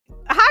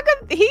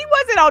he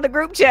wasn't on the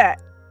group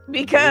chat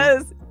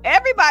because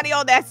everybody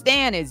on that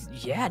stand is,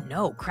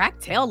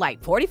 cracked tail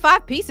light,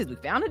 45 pieces. We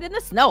found it in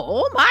the snow.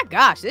 Oh my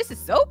gosh, this is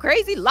so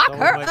crazy. Lock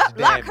her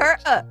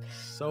up.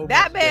 So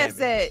that man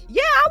said,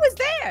 yeah, I was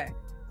there.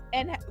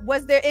 And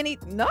was there any?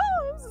 No,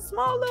 it was a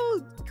small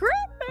little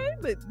crack, man,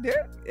 but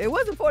it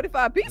wasn't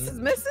 45 pieces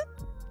missing.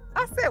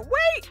 I said,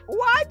 wait,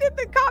 why did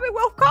the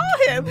Commonwealth call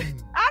him?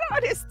 I don't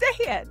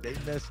understand. They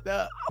messed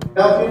up.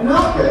 Now, if you're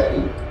not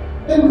ready,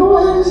 then go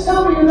ahead and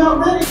tell me you're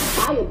not ready.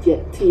 I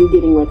object to you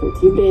getting records.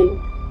 You've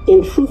been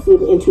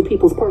intrusive into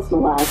people's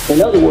personal lives.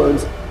 In other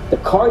words, the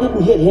car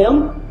didn't hit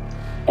him,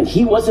 and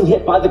he wasn't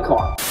hit by the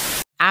car.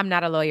 I'm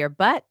not a lawyer,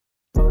 but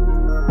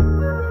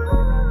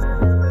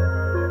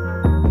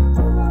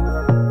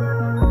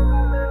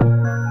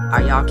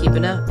are y'all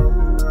keeping up?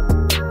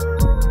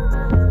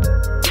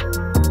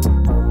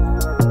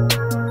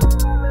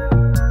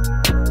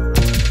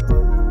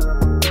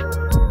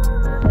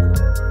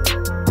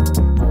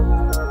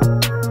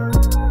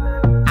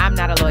 I'm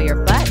not a lawyer,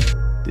 but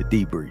The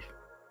Debrief.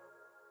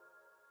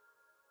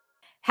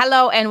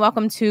 Hello and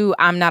welcome to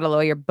I'm Not a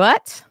Lawyer,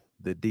 but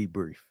The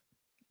Debrief.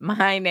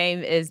 My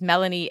name is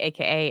Melanie,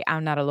 aka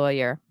I'm Not a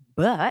Lawyer,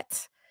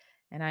 but,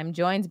 and I'm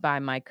joined by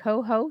my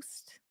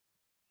co-host,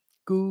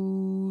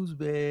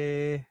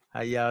 Gooseby.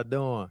 How y'all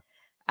doing?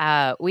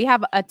 We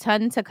have a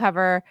ton to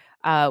cover.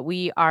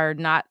 We are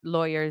not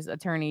lawyers,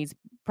 attorneys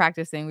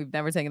practicing. We've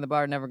never taken the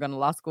bar, never gone to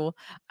law school,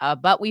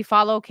 but we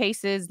follow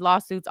cases,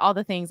 lawsuits, all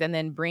the things, and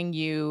then bring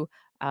you,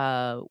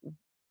 the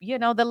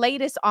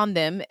latest on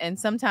them, and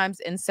sometimes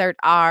insert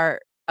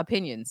our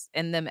opinions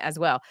in them as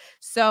well.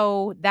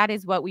 So that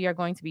is what we are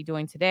going to be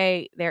doing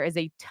today. There is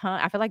a ton.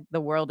 I feel like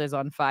the world is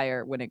on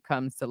fire when it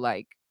comes to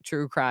like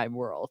true crime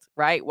world,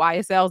 right?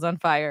 YSL is on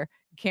fire.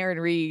 Karen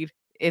Reed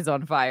is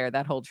on fire.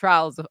 That whole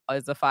trial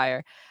is a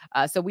fire.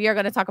 So we are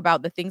going to talk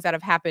about the things that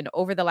have happened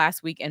over the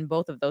last week in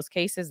both of those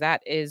cases.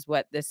 That is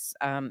what this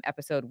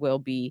episode will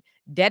be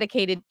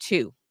dedicated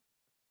to.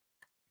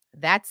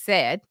 That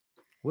said,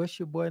 what's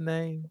your boy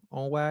name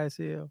on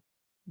YSL?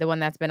 The one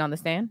that's been on the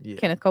stand? Yeah.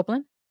 Kenneth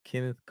Copeland?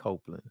 Kenneth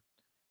Copeland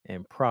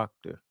and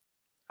Proctor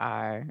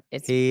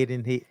it's head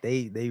and head.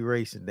 They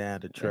racing down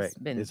the track.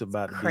 It's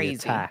about to be a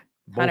tie.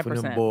 Both 100%.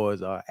 of them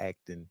boys are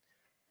acting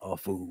a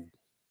fool.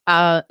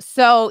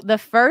 So the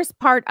first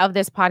part of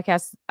this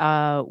podcast,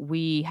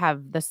 we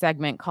have the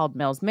segment called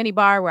Mel's Mini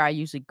Bar, where I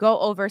usually go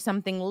over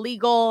something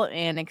legal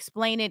and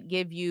explain it,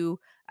 give you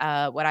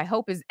what I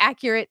hope is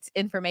accurate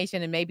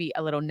information and maybe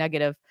a little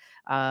nugget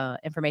of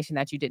information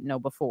that you didn't know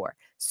before.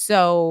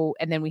 So,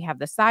 and then we have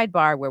the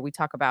sidebar where we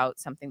talk about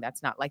something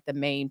that's not like the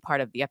main part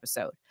of the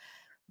episode.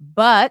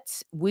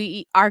 But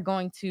we are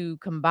going to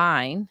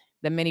combine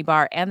the mini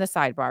bar and the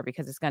sidebar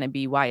because it's going to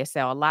be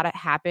YSL. A lot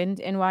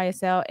happened in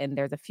YSL, and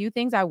there's a few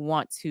things I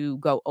want to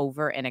go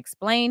over and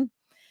explain.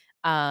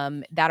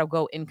 That'll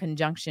go in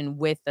conjunction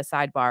with the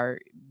sidebar,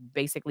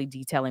 basically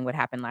detailing what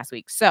happened last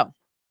week. So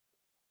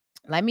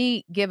let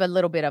me give a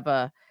little bit of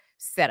a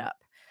setup.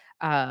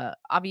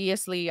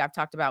 Obviously, I've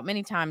talked about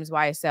many times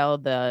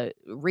YSL, the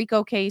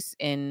RICO case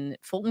in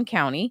Fulton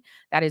County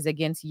that is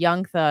against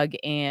Young Thug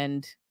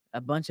and a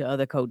bunch of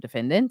other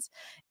co-defendants.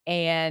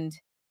 And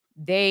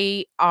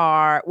they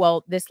are,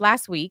 this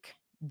last week,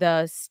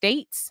 the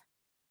state's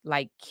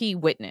like key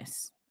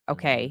witness.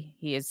 Okay.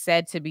 He is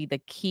said to be the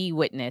key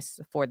witness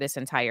for this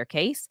entire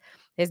case.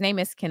 His name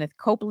is Kenneth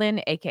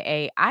Copeland,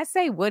 aka I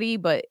say Woody,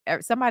 but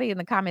somebody in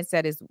the comments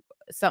said it's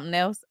something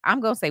else.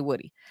 I'm going to say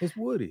Woody. It's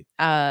Woody.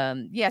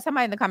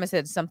 Somebody in the comments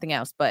said something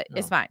else, but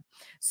it's fine.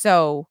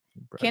 So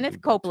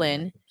Kenneth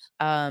Copeland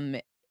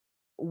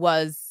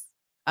was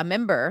a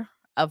member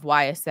of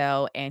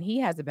YSL, and he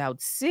has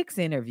about 6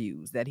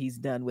 interviews that he's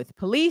done with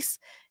police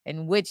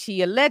in which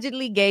he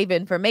allegedly gave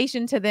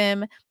information to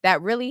them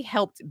that really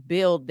helped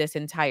build this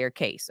entire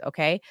case.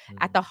 Okay.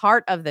 At the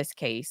heart of this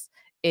case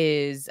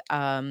is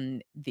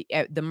the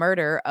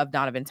murder of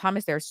Donovan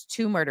Thomas. There's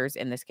 2 murders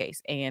in this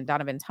case, and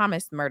Donovan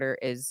Thomas murder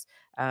is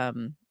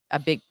a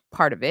big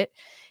part of it.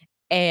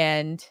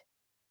 And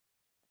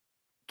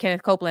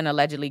Kenneth Copeland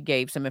allegedly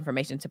gave some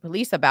information to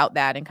police about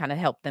that and kind of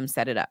helped them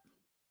set it up.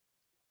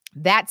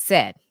 That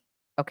said,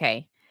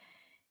 okay,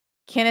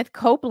 Kenneth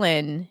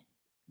Copeland,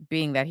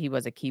 being that he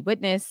was a key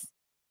witness,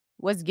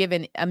 was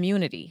given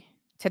immunity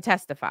to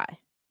testify.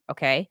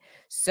 Okay,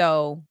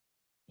 so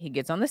he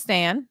gets on the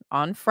stand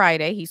on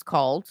Friday. He's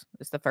called.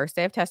 It's the first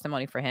day of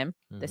testimony for him.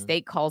 The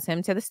state calls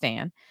him to the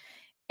stand,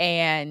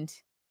 and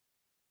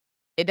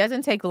it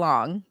doesn't take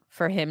long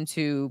for him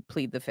to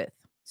plead the fifth.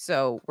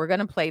 So we're going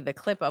to play the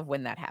clip of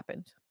when that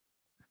happened.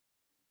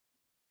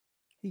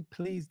 He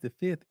pleads the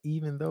fifth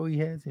even though he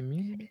has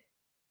immunity?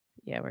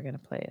 Yeah, we're going to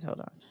play it.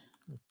 Hold on.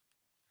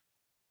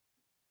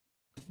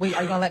 Wait,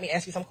 are you going to let me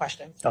ask you some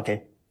questions?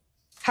 Okay.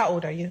 How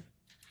old are you?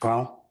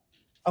 Grown.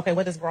 Okay,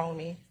 what does grown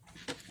mean?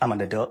 I'm an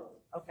adult.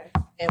 Okay.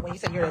 And when you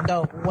say you're an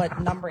adult, what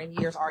number in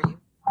years are you?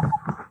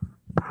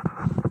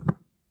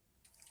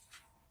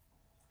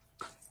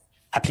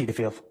 I plead the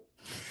fifth.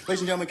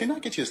 Ladies and gentlemen, can I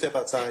get you to step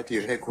outside to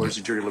your headquarters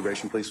of jury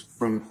deliberation, please?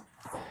 From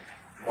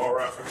All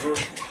right,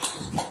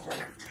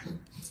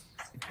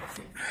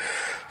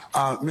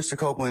 Mr.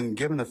 Copeland,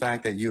 given the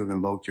fact that you have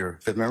invoked your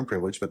Fifth Amendment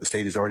privilege, but the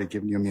state has already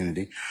given you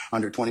immunity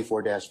under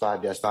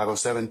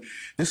 24-5-507,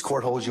 this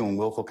court holds you in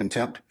willful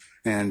contempt,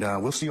 and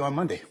we'll see you on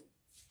Monday.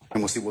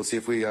 And we'll see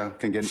if we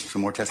can get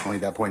some more testimony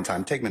at that point in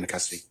time. Take him into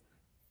custody.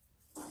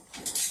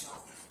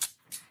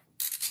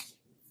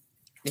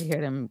 You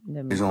hear them.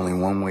 There's only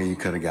one way you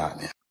could have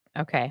gotten it.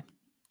 Okay.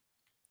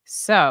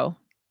 So,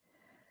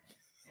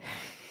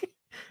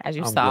 as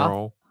you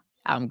saw,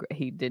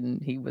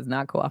 he was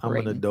not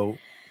cooperating. I'm an adult.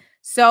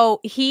 So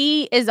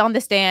he is on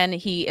the stand.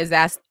 He is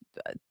asked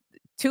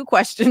 2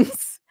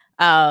 questions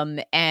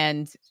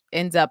and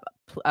ends up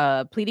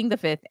pleading the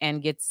fifth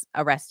and gets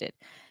arrested.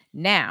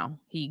 Now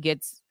he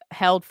gets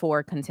held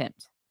for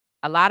contempt.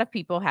 A lot of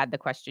people had the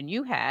question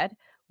you had,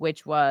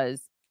 which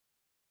was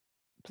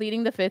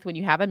pleading the fifth when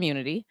you have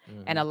immunity.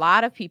 And a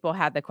lot of people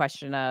had the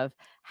question of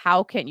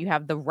how can you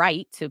have the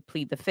right to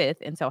plead the fifth?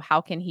 And so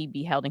how can he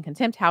be held in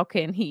contempt? How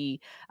can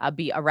he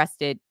be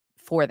arrested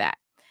for that?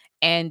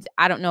 And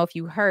I don't know if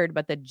you heard,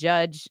 but the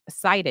judge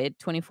cited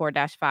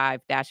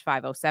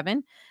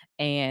 24-5-507.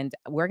 And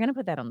we're going to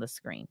put that on the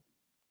screen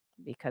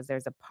because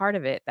there's a part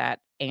of it that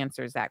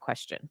answers that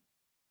question.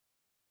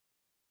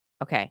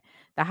 Okay,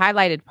 the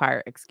highlighted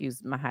part,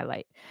 excuse my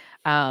highlight.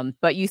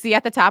 But you see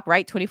at the top,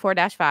 right,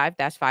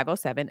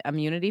 24-5-507,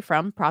 immunity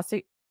from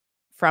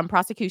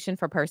prosecution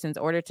for persons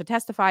ordered to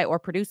testify or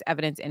produce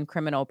evidence in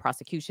criminal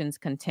prosecution's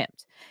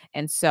contempt.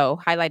 And so,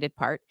 highlighted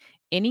part,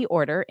 any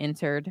order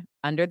entered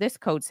under this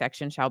code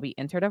section shall be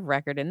entered of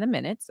record in the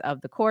minutes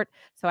of the court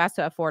so as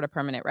to afford a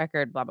permanent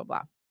record, blah, blah,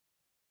 blah.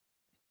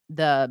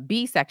 The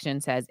B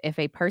section says, if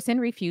a person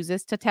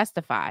refuses to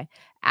testify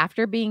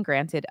after being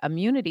granted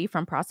immunity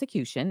from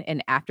prosecution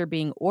and after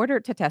being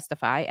ordered to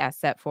testify as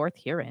set forth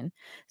herein,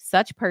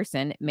 such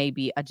person may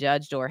be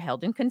adjudged or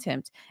held in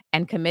contempt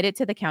and committed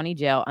to the county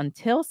jail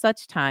until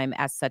such time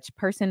as such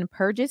person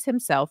purges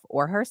himself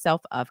or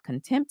herself of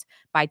contempt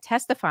by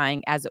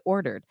testifying as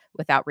ordered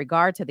without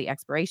regard to the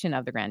expiration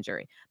of the grand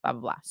jury, blah,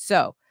 blah, blah.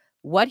 So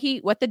what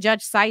the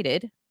judge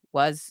cited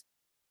was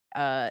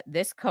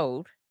this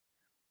code.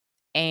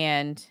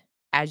 And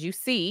as you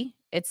see,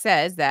 it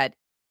says that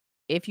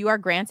if you are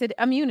granted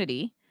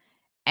immunity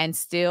and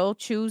still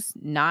choose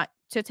not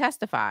to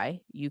testify,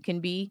 you can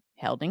be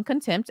held in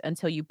contempt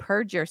until you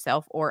purge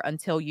yourself or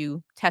until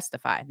you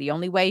testify. The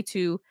only way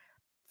to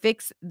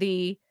fix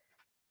the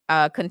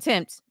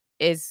contempt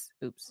is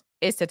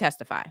to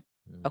testify.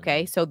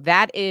 Okay, so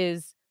that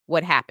is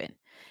what happened.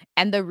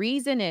 And the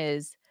reason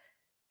is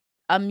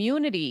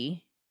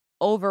immunity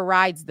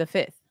overrides the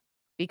fifth,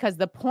 because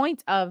the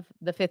point of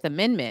the Fifth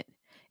Amendment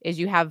is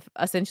you have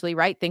essentially,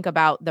 right? Think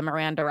about the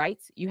Miranda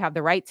rights. You have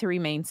the right to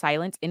remain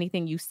silent.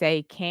 Anything you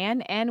say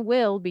can and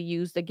will be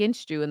used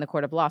against you in the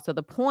court of law. So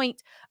the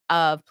point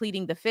of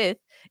pleading the fifth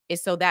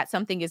is so that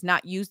something is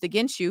not used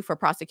against you for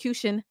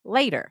prosecution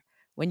later.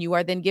 When you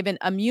are then given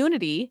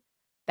immunity,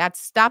 that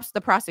stops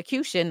the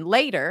prosecution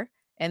later,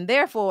 and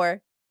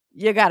therefore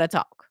you got to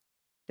talk.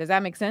 Does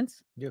that make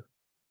sense? Yeah.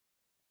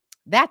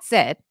 That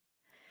said,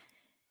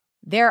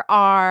 there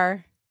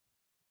are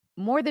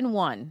more than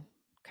one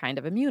kind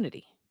of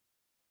immunity.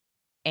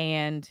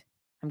 And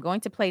I'm going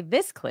to play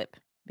this clip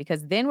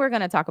because then we're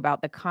going to talk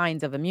about the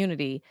kinds of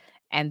immunity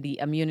and the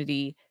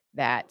immunity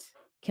that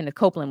Kenneth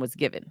Copeland was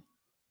given.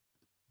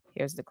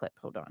 Here's the clip.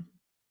 Hold on.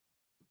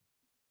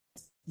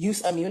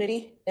 Use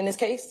immunity in this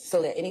case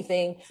so that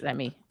anything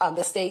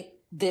the state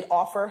did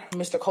offer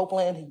Mr.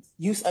 Copeland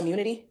use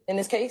immunity in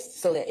this case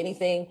so that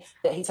anything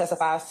that he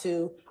testifies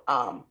to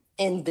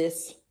in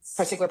this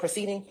particular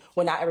proceeding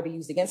will not ever be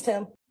used against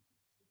him.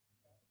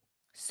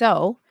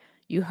 So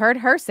you heard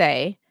her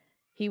say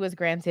he was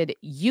granted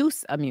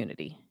use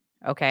immunity.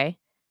 Okay.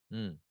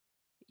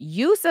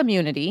 Use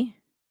immunity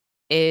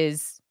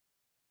is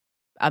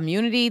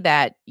immunity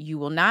that you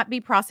will not be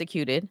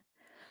prosecuted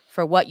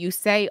for what you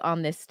say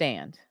on this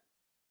stand.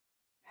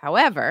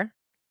 However,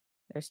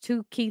 there's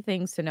 2 key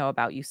things to know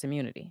about use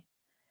immunity.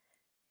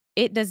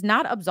 It does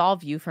not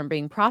absolve you from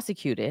being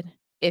prosecuted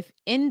if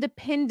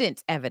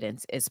independent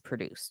evidence is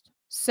produced.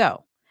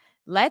 So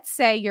let's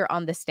say you're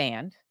on the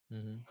stand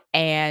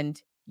and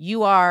you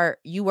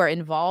were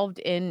involved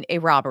in a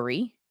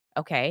robbery,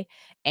 okay?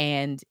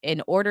 And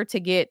in order to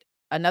get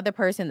another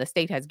person, the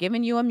state has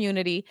given you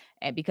immunity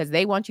and because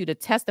they want you to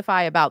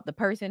testify about the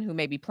person who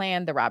maybe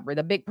planned the robbery,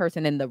 the big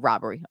person in the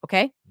robbery,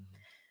 okay?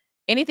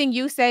 Anything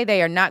you say,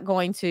 they are not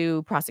going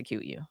to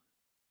prosecute you.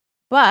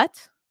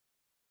 But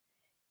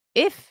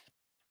if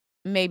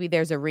maybe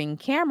there's a Ring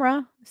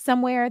camera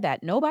somewhere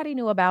that nobody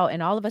knew about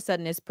and all of a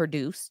sudden is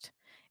produced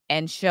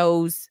and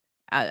shows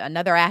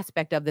another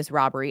aspect of this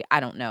robbery, I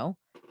don't know,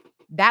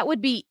 that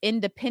would be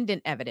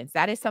independent evidence.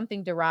 That is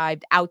something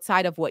derived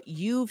outside of what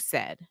you've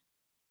said.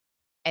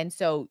 And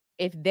so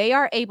if they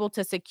are able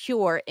to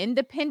secure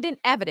independent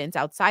evidence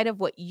outside of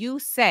what you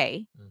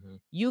say,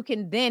 you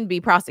can then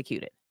be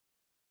prosecuted.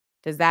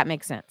 Does that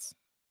make sense?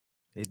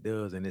 It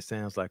does, and it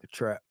sounds like a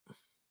trap.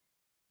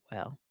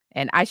 Well,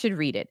 and I should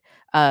read it.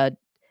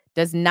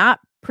 Does not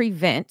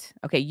prevent,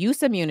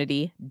 use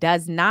immunity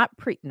does not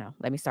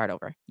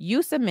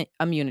Use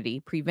immunity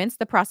prevents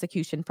the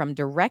prosecution from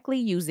directly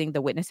using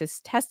the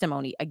witness's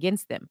testimony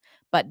against them,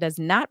 but does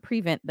not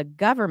prevent the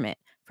government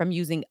from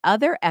using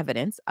other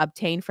evidence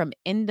obtained from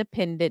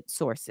independent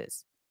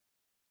sources.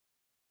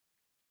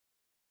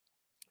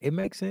 It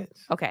makes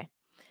sense. Okay.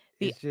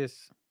 It's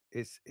just,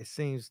 it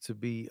seems to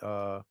be,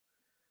 I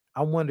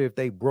wonder if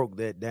they broke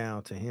that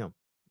down to him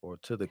or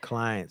to the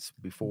clients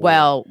before.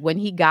 Well, when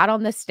he got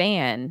on the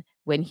stand,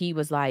 when he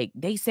was like,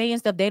 they saying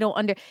stuff they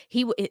don't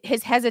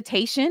his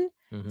hesitation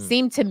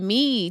seemed to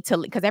me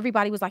because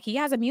everybody was like, he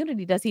has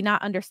immunity. Does he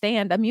not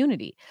understand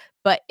immunity?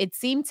 But it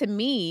seemed to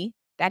me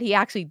that he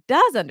actually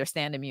does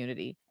understand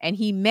immunity, and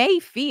he may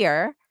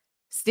fear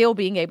still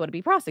being able to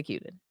be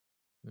prosecuted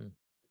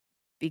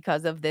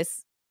because of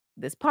this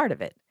part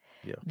of it.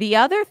 Yeah. The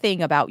other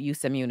thing about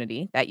use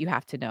immunity that you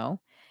have to know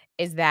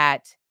is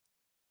that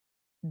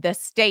the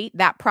state,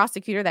 that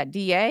prosecutor, that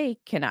DA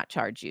cannot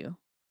charge you,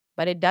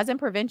 but it doesn't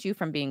prevent you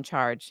from being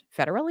charged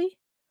federally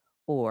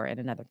or in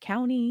another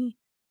county,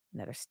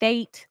 another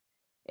state.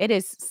 It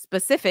is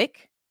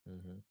specific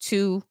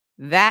to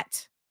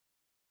that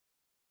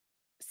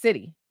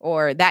city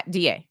or that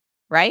DA,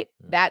 right?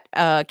 That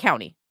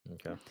county.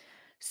 Okay.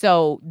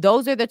 So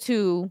those are the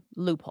two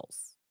loopholes.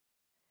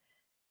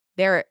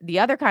 The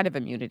other kind of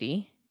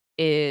immunity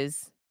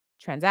is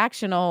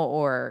transactional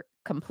or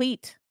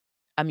complete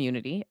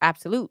immunity.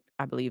 Absolute,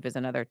 I believe, is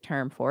another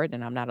term for it,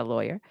 and I'm not a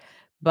lawyer.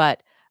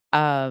 But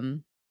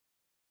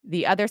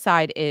the other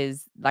side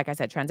is, like I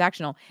said,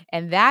 transactional,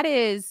 and that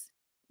is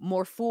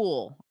more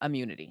full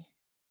immunity.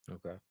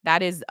 Okay.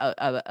 That is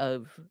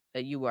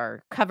you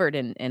are covered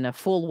in a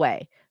full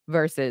way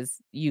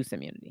versus use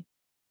immunity.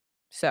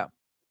 So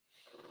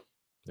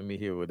let me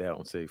hear what that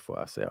one say before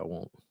I say I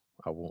want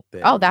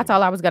that. Oh, that's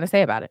all I was going to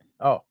say about it.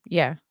 Oh,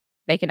 yeah.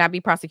 They cannot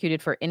be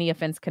prosecuted for any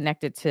offense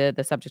connected to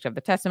the subject of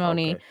the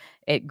testimony.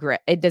 Okay.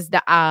 It does.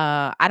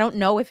 I don't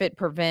know if it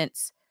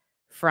prevents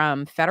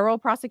from federal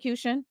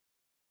prosecution.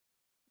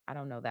 I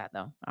don't know that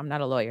though. I'm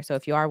not a lawyer, so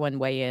if you are one,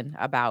 weigh in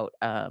about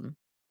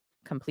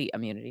complete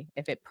immunity.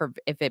 If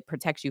it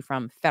protects you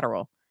from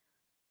federal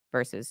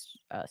versus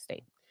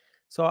state.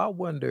 So I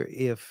wonder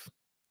if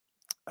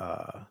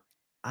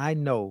I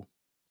know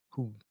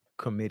who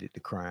committed the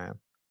crime,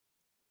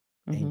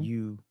 and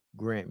you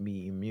grant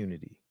me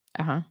immunity.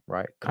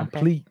 Right?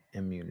 Complete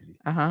immunity.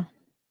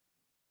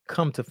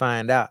 Come to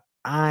find out,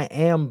 I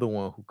am the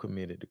one who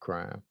committed the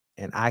crime,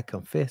 and I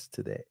confess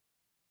to that.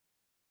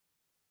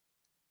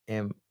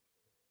 And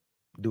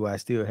do I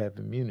still have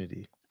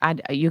immunity?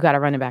 You got to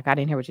run it back. I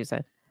didn't hear what you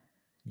said.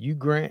 You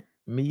grant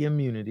me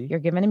immunity. You're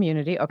given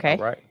immunity. Okay.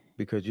 All right.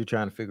 Because you're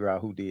trying to figure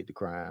out who did the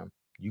crime.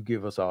 You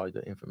give us all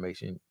the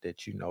information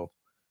that you know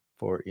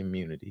for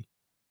immunity.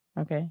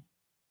 Okay.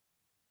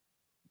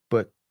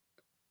 But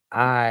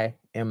I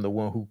am the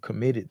one who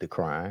committed the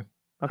crime.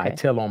 Okay. I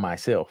tell on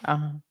myself.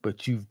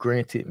 But you've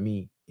granted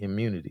me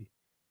immunity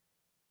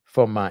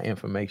for my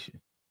information.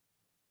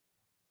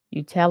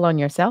 You tell on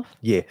yourself?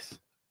 Yes.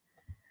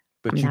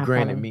 But you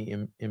granted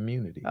me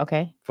immunity.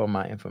 Okay. For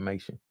my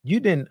information.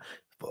 You didn't,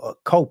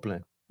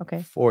 Copeland.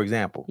 Okay. For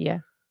example. Yeah.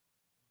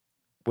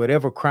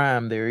 Whatever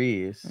crime there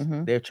is,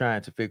 they're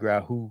trying to figure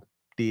out who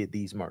did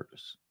these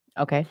murders.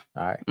 Okay.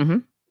 All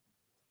right.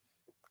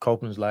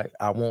 Copeland's like,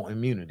 I want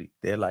immunity.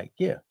 They're like,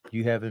 yeah,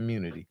 you have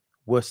immunity.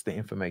 What's the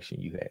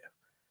information you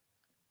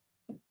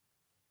have?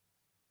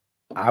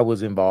 I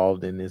was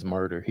involved in this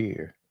murder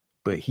here,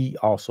 but he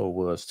also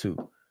was too.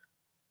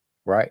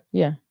 Right?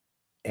 Yeah.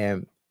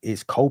 And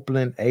is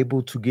Copeland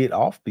able to get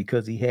off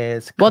because he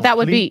has that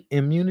would be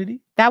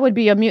immunity? That would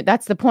be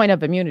that's the point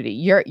of immunity.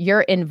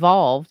 You're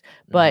involved,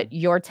 but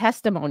your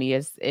testimony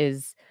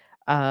is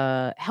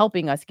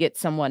helping us get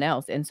someone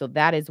else, and so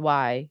that is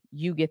why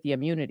you get the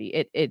immunity.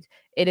 It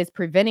is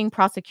preventing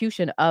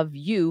prosecution of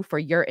you for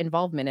your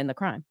involvement in the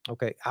crime.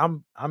 Okay,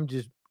 I'm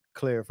just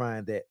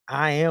clarifying that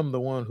I am the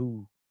one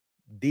who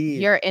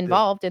did. You're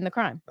involved in the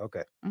crime.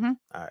 Okay. All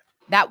right.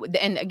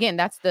 And again,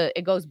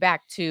 it goes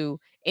back to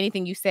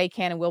anything you say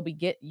can and will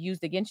be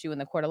used against you in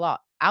the court of law.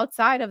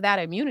 Outside of that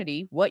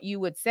immunity, what you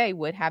would say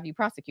would have you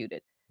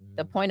prosecuted.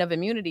 The point of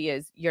immunity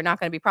is you're not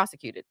going to be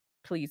prosecuted.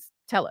 Please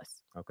tell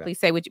us. Okay. Please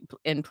say what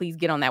and please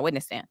get on that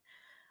witness stand.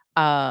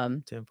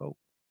 Tenfold.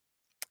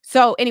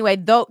 So anyway,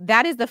 though,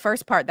 that is the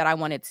first part that I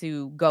wanted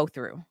to go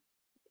through.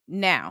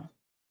 Now,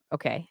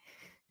 okay,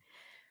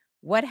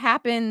 what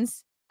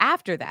happens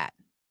after that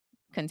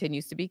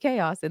continues to be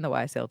chaos in the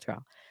YSL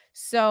trial.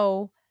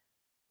 So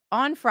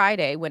on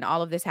Friday, when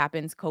all of this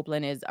happens,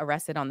 Copeland is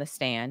arrested on the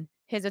stand.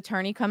 His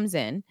attorney comes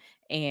in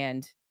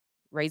and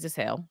raises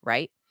hell,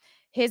 right?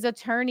 His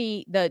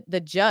attorney,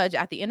 the judge,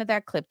 at the end of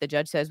that clip, the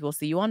judge says, we'll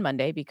see you on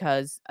Monday,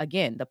 because,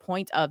 again, the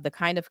point of the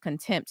kind of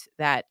contempt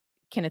that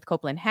Kenneth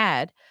Copeland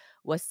had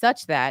was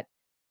such that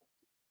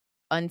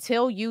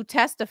until you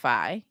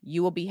testify,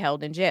 you will be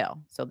held in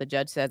jail. So the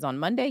judge says on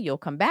Monday, you'll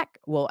come back.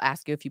 We'll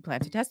ask you if you plan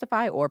to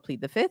testify or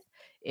plead the fifth.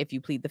 If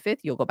you plead the fifth,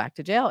 you'll go back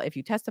to jail. If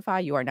you testify,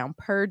 you are now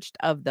purged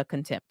of the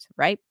contempt,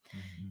 right?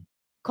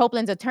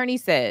 Copeland's attorney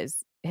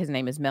says, his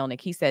name is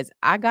Melnick. He says,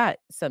 I got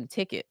some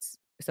tickets,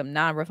 some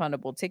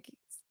non-refundable tickets.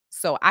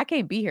 So I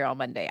can't be here on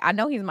Monday. I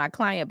know he's my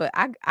client, but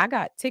I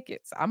got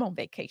tickets. I'm on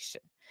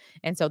vacation.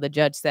 And so the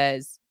judge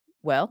says,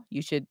 well,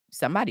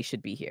 somebody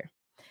should be here.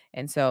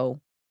 And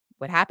so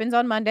what happens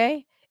on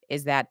Monday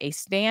is that a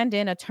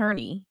stand-in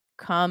attorney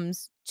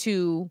comes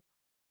to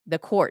the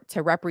court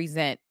to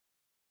represent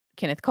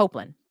Kenneth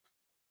Copeland.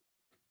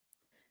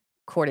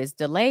 Court is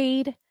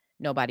delayed.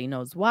 Nobody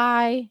knows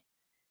why.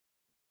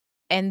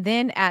 And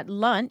then at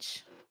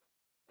lunch,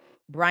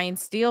 Brian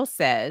Steele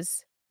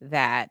says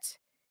that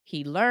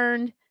he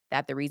learned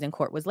that the reason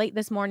court was late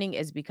this morning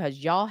is because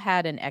y'all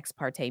had an ex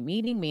parte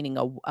meeting, meaning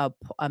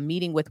a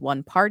meeting with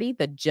one party,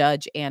 the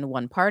judge and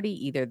one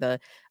party, either the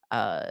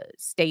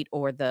state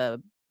or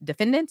the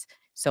defendant.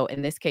 So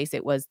in this case,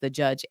 it was the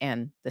judge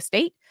and the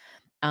state.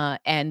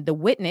 And the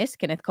witness,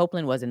 Kenneth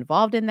Copeland, was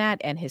involved in that,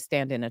 and his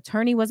stand-in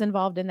attorney was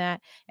involved in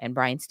that. And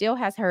Brian Steele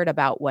has heard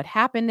about what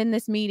happened in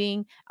this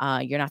meeting.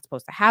 You're not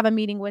supposed to have a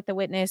meeting with the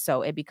witness,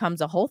 so it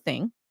becomes a whole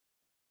thing.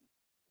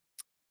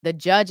 The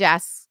judge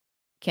asks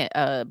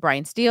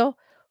Brian Steele,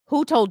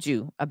 who told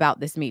you about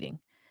this meeting?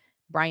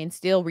 Brian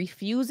Steele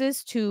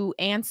refuses to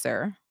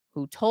answer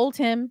who told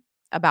him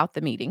about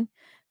the meeting.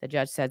 The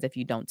judge says, if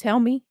you don't tell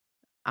me,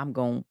 I'm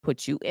going to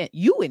put you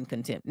in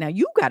contempt. Now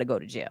you got to go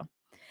to jail.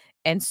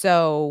 And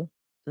so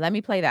let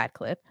me play that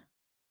clip.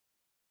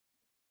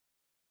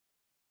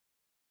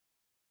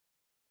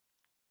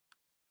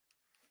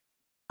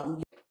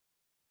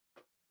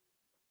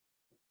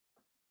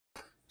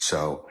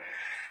 So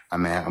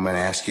I'm going to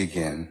ask you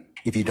again.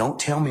 If you don't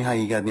tell me how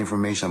you got the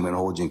information, I'm going to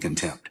hold you in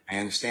contempt. I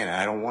understand.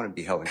 I don't want to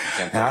be held in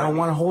contempt. And I don't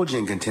want to hold you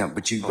in contempt,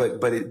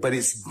 but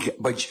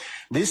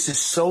this is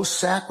so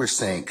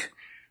sacrosanct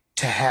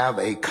to have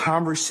a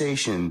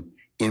conversation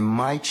in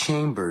my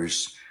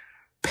chambers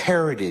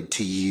parroted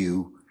to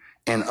you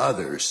and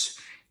others.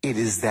 It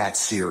is that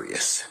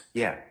serious.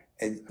 Yeah.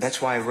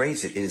 That's why I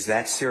raised it. It is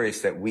that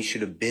serious that we should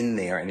have been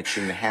there and it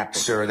shouldn't have happened.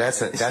 Sir,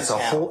 that's a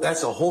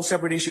whole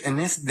separate issue. And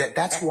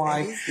that's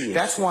why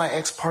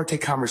ex parte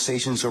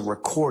conversations are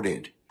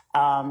recorded.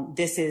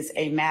 This is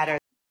a matter.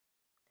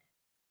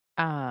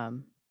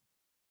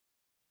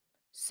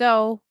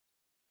 So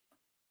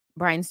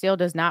Brian Steele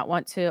does not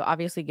want to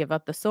obviously give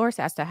up the source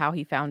as to how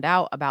he found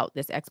out about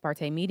this ex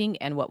parte meeting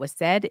and what was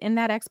said in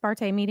that ex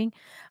parte meeting.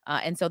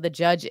 And so the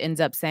judge ends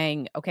up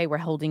saying, okay, we're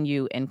holding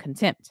you in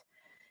contempt.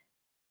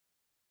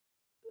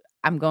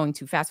 I'm going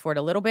to fast forward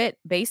a little bit.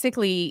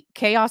 Basically,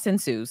 chaos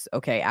ensues.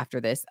 Okay,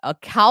 after this, a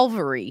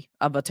cavalry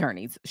of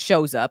attorneys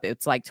shows up.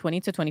 It's like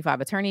 20 to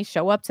 25 attorneys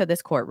show up to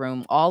this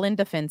courtroom, all in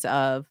defense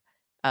of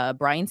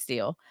Brian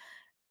Steele.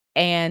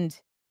 And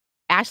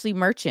Ashley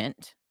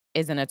Merchant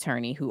is an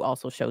attorney who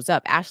also shows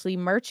up. Ashley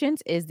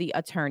Merchant is the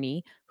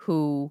attorney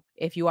who,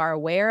 if you are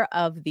aware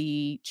of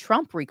the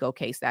Trump RICO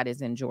case that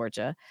is in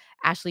Georgia,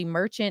 Ashley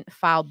Merchant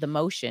filed the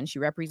motion. She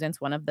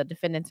represents one of the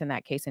defendants in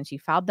that case, and she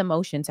filed the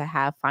motion to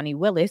have Fani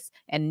Willis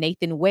and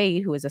Nathan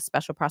Wade, who is a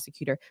special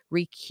prosecutor,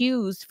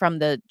 recused from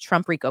the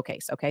Trump RICO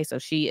case. Okay, so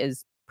she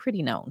is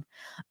pretty known.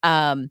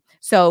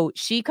 So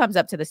she comes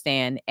up to the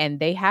stand and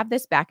they have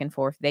this back and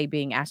forth, they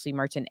being Ashley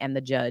Merchant and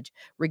the judge,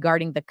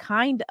 regarding the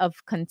kind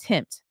of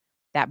contempt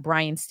that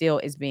Brian Steele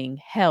is being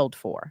held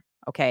for.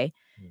 Okay.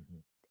 Mm-hmm.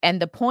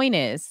 And the point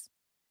is,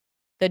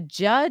 the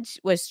judge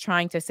was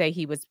trying to say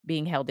he was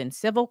being held in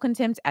civil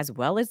contempt as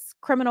well as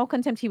criminal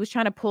contempt. He was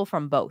trying to pull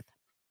from both.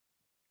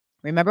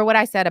 Remember what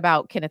I said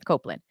about Kenneth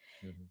Copeland?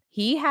 Mm-hmm.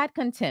 He had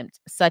contempt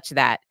such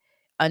that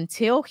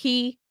until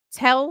he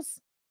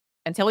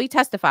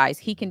testifies,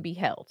 he can be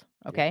held.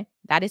 Okay. Yeah.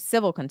 That is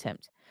civil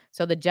contempt.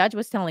 So the judge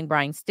was telling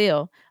Brian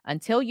Steele,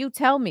 until you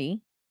tell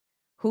me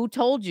who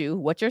told you,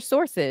 what your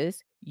source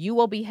is, you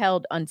will be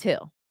held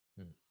until.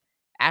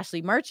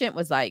 Ashley Merchant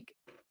was like,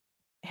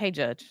 hey,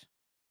 judge,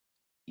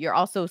 you're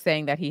also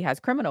saying that he has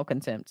criminal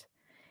contempt.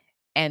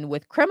 And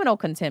with criminal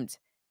contempt,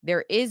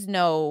 there is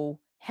no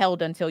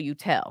held until you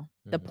tell.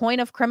 The point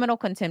of criminal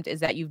contempt is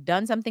that you've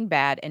done something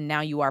bad and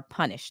now you are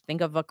punished. Think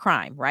of a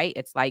crime, right?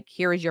 It's like,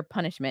 here is your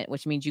punishment,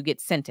 which means you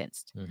get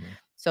sentenced.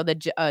 So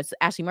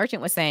Ashley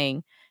Merchant was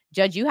saying,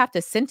 judge, you have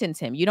to sentence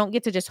him. You don't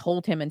get to just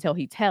hold him until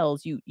he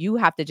tells you. You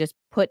have to just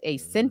put a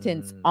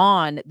sentence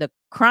on the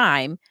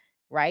crime,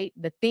 right?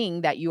 The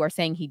thing that you are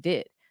saying he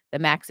did. The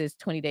max is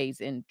 20 days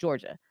in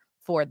Georgia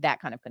for that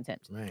kind of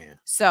contempt. Man.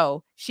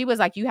 So she was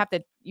like, you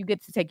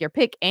get to take your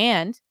pick.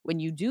 And when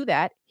you do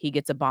that, he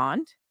gets a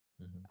bond.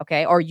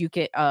 Okay. Or you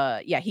can,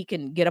 he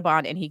can get a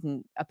bond and he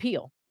can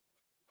appeal.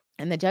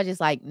 And the judge is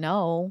like,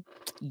 no,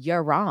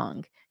 you're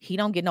wrong. He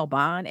don't get no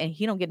bond and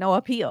he don't get no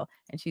appeal.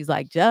 And she's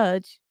like,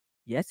 judge,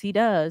 yes, he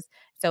does.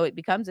 So it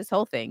becomes this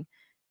whole thing.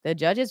 The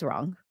judge is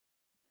wrong.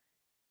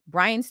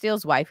 Brian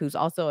Steele's wife, who's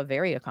also a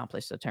very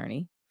accomplished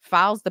attorney,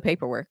 files the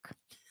paperwork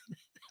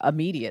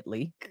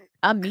immediately.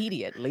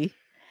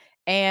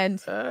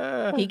 And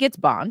he gets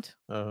bond.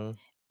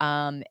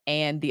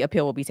 And the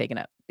appeal will be taken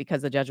up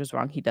because the judge was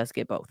wrong. He does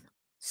get both.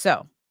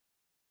 So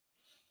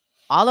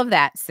all of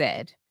that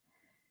said,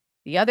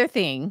 the other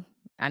thing,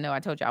 I know I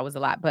told you I was a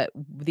lot, but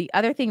the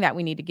other thing that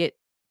we need to get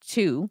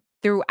Two,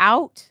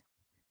 throughout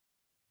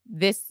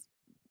this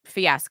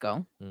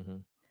fiasco,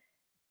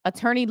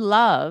 Attorney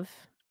Love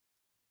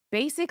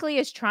basically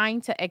is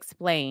trying to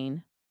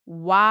explain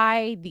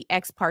why the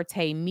ex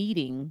parte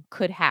meeting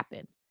could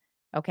happen.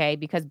 Okay,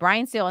 because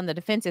Brian Steele and the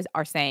defenses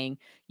are saying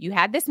you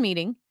had this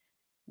meeting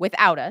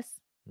without us.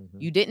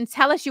 You didn't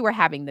tell us you were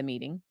having the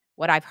meeting.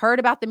 What I've heard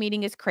about the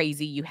meeting is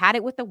crazy. You had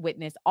it with a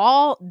witness.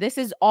 This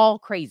is all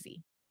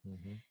crazy.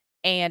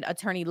 And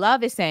Attorney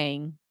Love is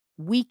saying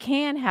we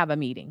can have a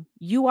meeting.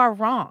 You are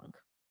wrong.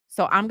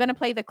 So I'm going to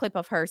play the clip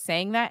of her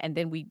saying that, and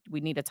then we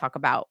need to talk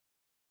about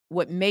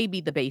what may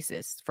be the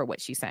basis for what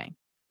she's saying.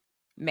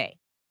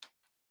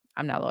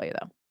 I'm not a lawyer,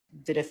 though.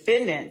 The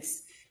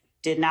defendants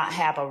did not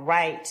have a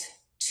right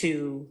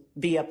to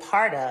be a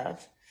part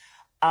of,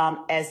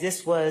 as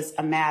this was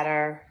a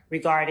matter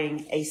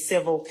regarding a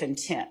civil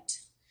contempt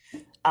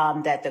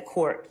that the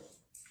court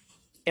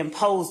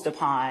imposed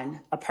upon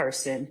a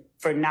person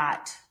for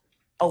not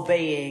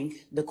obeying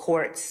the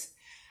court's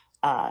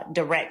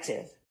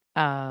directive.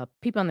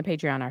 People on the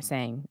Patreon are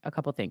saying a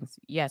couple things.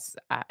 Yes,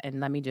 and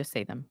let me just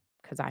say them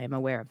because I am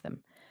aware of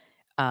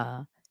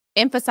them.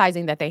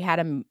 Emphasizing that they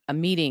had a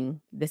meeting,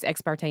 this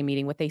ex parte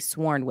meeting with a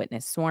sworn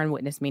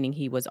witness meaning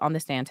he was on the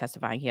stand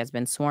testifying. He has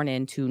been sworn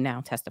in to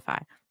now testify.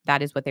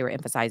 That is what they were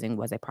emphasizing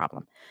was a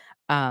problem.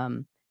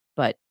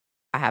 But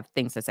I have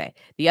things to say.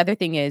 The other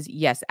thing is,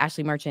 yes,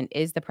 Ashley Merchant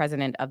is the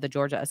president of the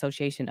Georgia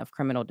Association of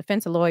Criminal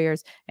Defense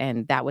Lawyers,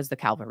 and that was the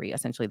cavalry,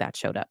 essentially, that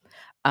showed up.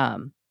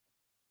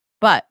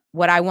 But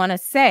what I want to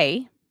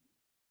say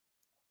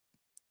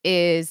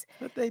is,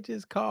 but they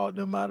just called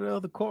them out of the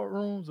other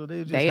courtrooms, or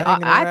they just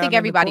I think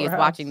everybody is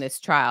watching this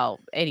trial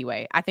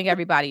anyway. I think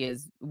everybody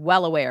is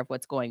well aware of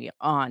what's going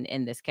on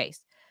in this case.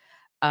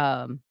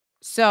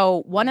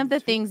 So one of the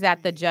things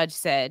that the judge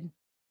said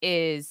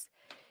is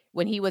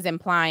when he was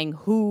implying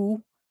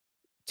who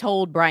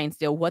told Brian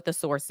Steele what the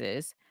source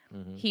is,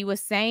 he was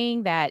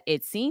saying that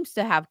it seems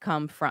to have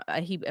come from,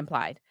 he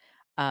implied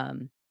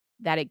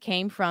that it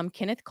came from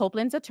Kenneth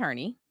Copeland's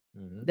attorney,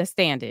 the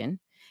stand-in.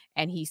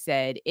 And he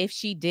said, if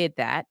she did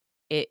that,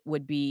 it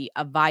would be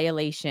a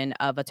violation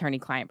of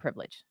attorney-client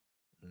privilege,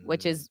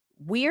 which is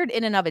weird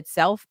in and of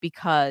itself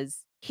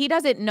because he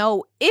doesn't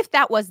know if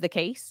that was the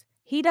case.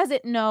 He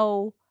doesn't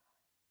know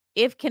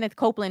if Kenneth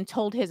Copeland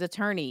told his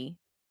attorney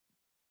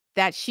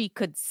that she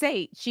could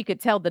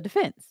tell the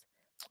defense.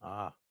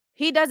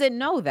 He doesn't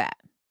know that.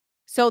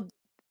 So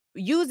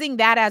using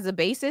that as a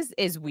basis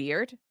is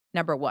weird,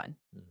 number one.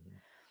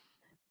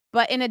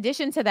 But in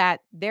addition to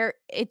that,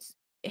 it's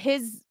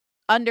his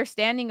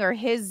understanding or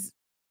his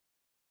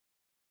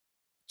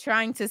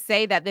trying to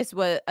say that this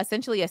was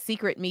essentially a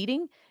secret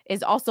meeting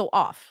is also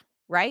off,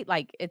 right?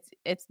 Like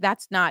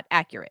that's not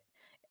accurate.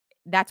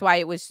 That's why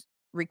it was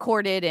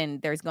recorded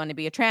and there's going to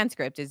be a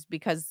transcript, is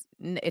because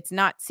it's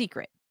not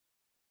secret.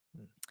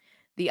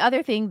 The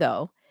other thing,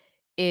 though,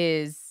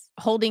 is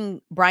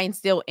holding Brian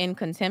Steele in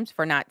contempt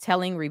for not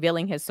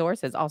revealing his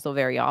source is also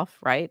very off,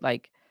 right?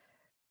 Like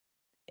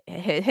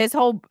his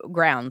whole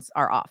grounds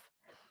are off.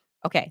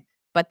 Okay.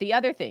 But the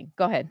other thing,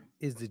 go ahead.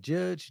 Is the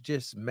judge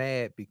just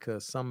mad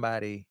because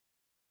somebody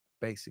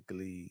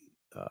basically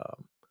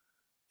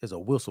is a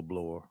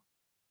whistleblower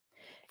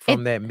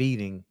from that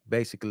meeting,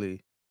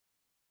 basically?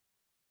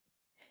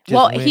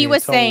 Well, he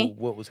was saying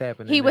what was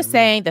happening. He was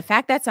saying the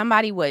fact that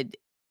somebody would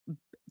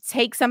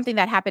take something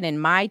that happened in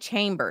my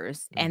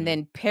chambers and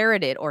then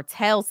parrot it or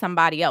tell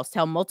somebody else,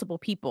 tell multiple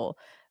people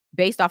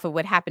based off of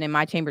what happened in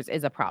my chambers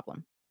is a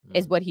problem,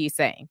 is what he's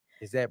saying.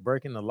 Is that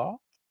breaking the law?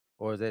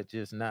 Or is that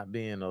just not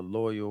being a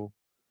loyal?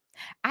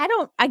 I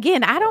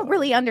don't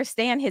really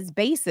understand his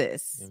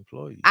basis.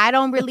 Employee. I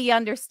don't really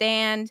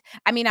understand.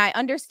 I mean, I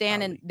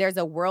understand and there's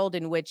a world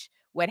in which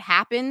what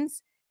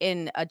happens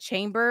in a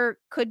chamber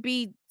could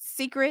be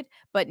secret,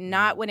 but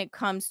not when it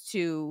comes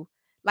to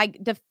like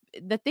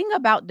the thing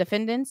about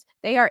defendants,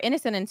 they are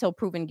innocent until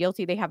proven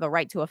guilty. They have a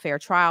right to a fair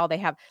trial. They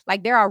have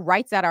there are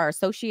rights that are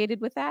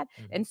associated with that.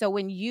 And so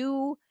when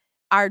you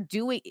are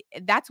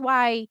that's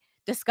why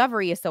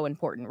discovery is so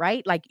important,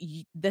 right? Like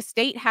the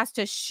state has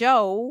to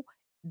show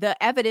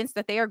the evidence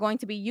that they are going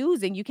to be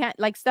using. You can't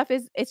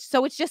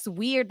it's just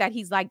weird that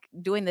he's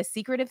doing the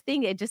secretive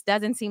thing. It just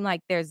doesn't seem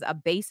like there's a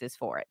basis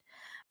for it.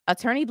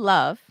 Attorney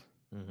Love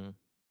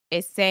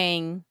is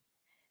saying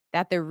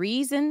that the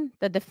reason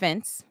the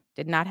defense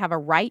did not have a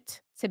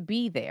right to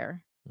be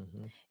there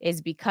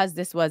is because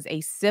this was a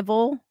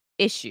civil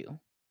issue.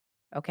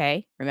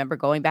 Okay. Remember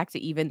going back to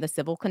even the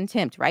civil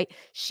contempt, right?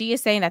 She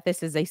is saying that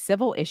this is a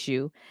civil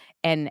issue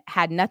and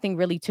had nothing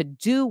really to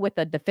do with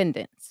the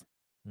defendants.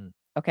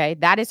 Okay.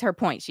 That is her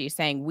point. She's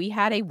saying we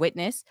had a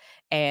witness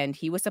and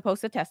he was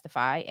supposed to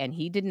testify and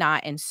he did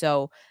not. And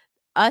so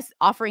us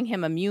offering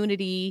him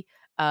immunity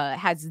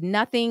has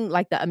nothing,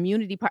 the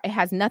immunity part, it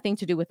has nothing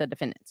to do with the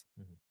defendants.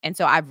 And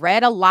so I've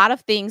read a lot of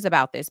things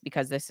about this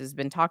because this has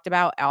been talked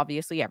about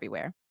obviously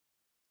everywhere.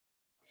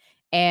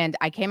 And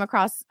I came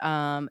across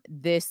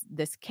this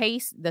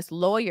case, this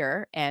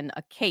lawyer and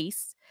a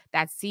case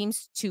that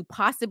seems to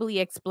possibly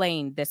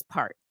explain this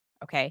part.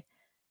 Okay.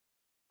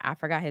 I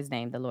forgot his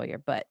name, the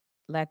lawyer, but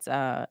let's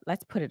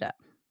put it up.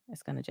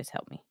 It's gonna just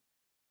help me.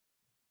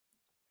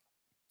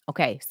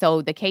 Okay,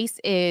 so the case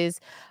is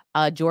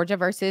Georgia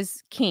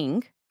versus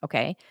King.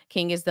 Okay,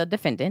 King is the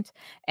defendant,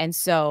 and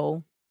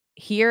so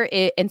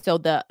so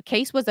the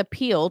case was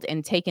appealed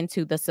and taken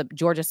to the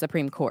Georgia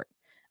Supreme Court.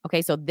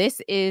 Okay, so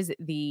this is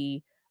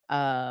the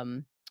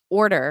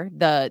order,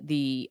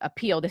 the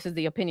appeal. This is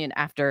the opinion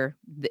after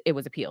it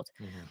was appealed.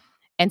 Mm-hmm.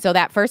 And so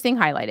that first thing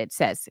highlighted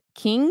says,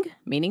 King,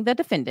 meaning the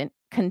defendant,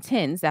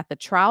 contends that the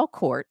trial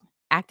court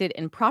acted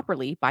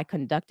improperly by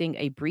conducting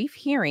a brief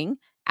hearing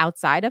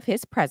outside of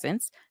his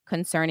presence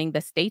concerning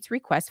the state's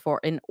request for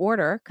an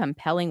order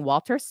compelling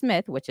Walter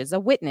Smith, which is a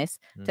witness,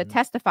 to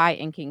testify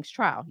in King's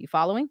trial. You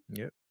following?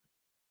 Yep.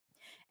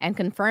 And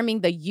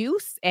confirming the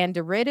use and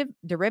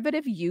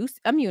derivative use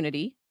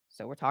immunity.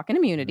 So we're talking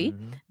immunity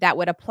that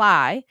would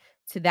apply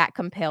to that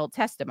compelled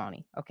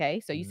testimony.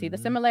 Okay. So you see the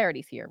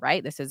similarities here,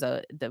 right? This is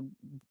the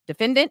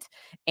defendant,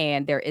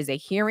 and there is a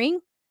hearing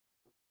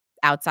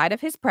outside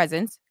of his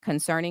presence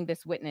concerning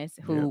this witness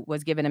who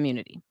was given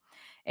immunity.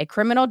 A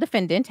criminal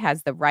defendant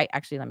has the right.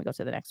 Actually, let me go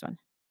to the next one.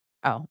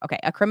 Oh, okay.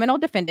 A criminal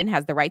defendant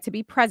has the right to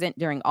be present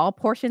during all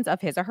portions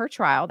of his or her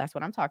trial. That's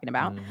what I'm talking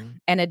about.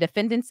 And a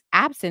defendant's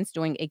absence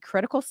during a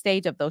critical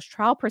stage of those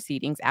trial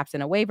proceedings,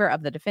 absent a waiver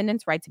of the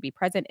defendant's right to be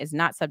present, is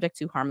not subject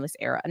to harmless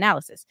error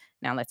analysis.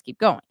 Now let's keep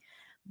going.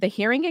 The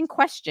hearing in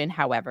question,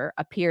 however,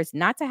 appears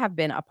not to have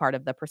been a part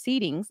of the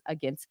proceedings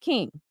against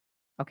King.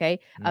 Okay.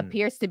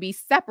 Appears to be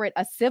separate,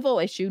 a civil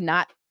issue,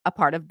 not a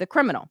part of the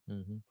criminal.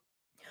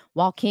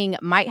 While King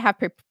might have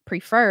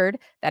preferred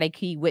that a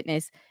key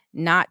witness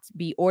not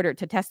be ordered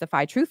to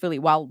testify truthfully,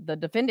 while the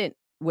defendant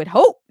would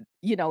hope,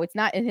 it's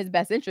not in his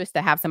best interest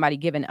to have somebody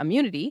given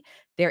immunity,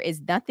 there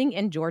is nothing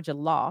in Georgia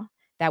law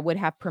that would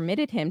have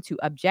permitted him to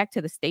object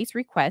to the state's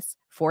request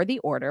for the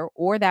order,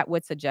 or that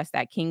would suggest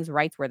that King's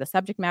rights were the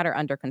subject matter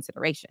under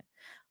consideration.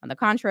 On the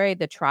contrary,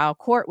 the trial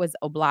court was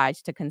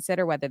obliged to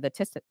consider whether the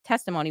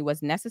testimony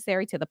was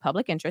necessary to the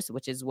public interest,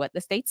 which is what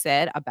the state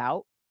said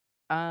about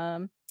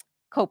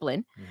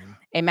Copeland,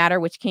 a matter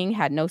which King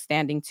had no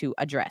standing to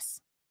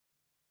address.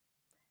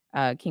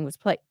 King was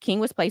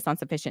placed on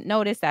sufficient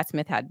notice that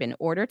Smith had been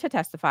ordered to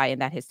testify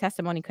and that his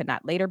testimony could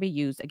not later be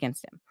used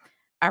against him.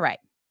 All right.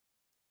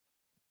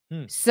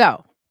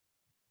 So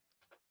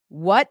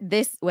what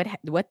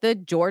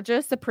the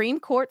Georgia Supreme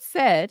Court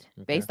said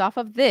based off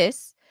of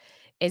this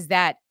is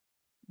that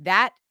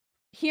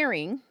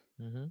hearing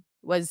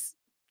was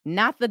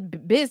not the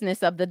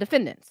business of the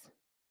defendants.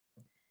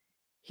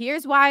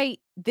 Here's why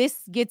this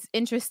gets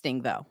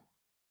interesting, though,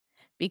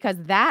 because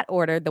that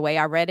order, the way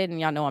I read it, and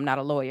y'all know I'm not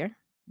a lawyer,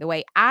 the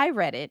way I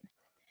read it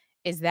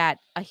is that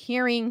a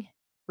hearing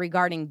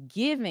regarding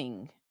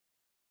giving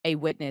a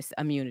witness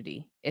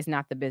immunity is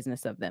not the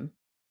business of them.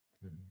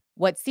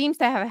 What seems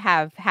to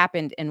have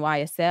happened in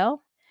YSL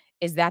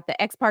is that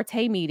the ex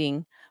parte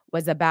meeting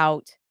was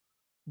about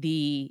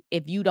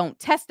if you don't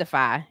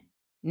testify,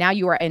 now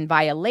you are in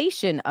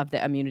violation of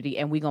the immunity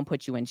and we're going to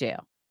put you in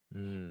jail.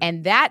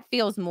 And that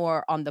feels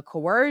more on the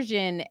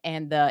coercion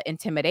and the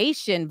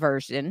intimidation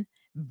version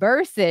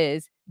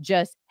versus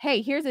just,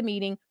 hey, here's a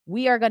meeting.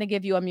 We are going to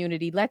give you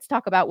immunity. Let's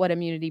talk about what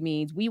immunity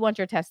means. We want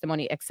your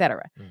testimony,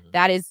 etc.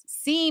 That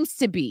seems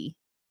to be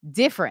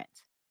different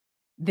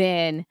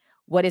than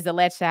what is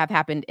alleged to have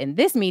happened in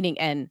this meeting.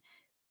 And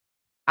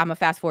I'm going to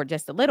fast forward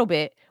just a little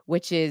bit,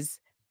 which is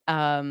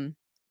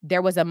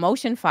there was a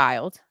motion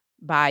filed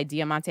by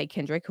Diamante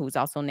Kendrick, whose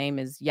also name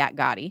is Yak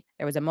Gotti.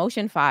 There was a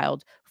motion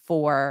filed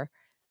for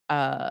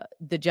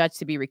the judge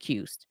to be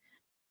recused.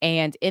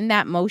 And in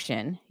that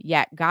motion,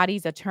 Yak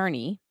Gotti's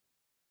attorney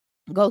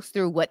goes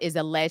through what is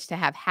alleged to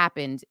have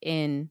happened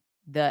in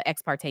the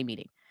ex parte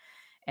meeting.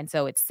 And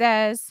so it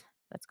says,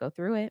 let's go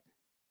through it.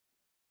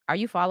 Are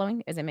you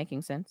following? Is it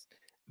making sense?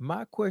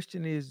 My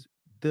question is,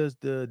 does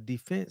the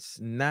defense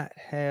not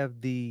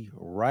have the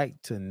right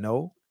to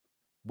know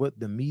what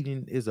the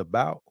meeting is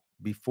about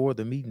before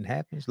the meeting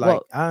happens? Like,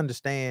 well, I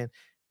understand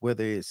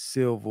whether it's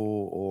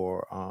civil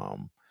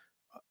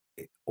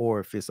or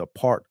if it's a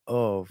part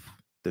of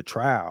the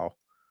trial,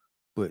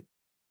 but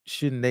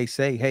shouldn't they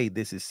say, hey,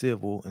 this is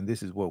civil and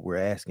this is what we're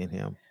asking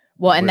him?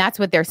 Well, and that's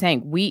what they're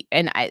saying.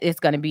 It's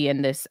going to be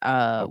in this,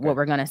 what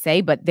we're going to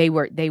say, but they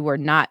were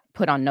not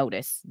put on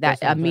notice that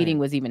a meeting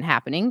was even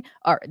happening,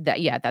 or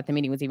that the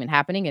meeting was even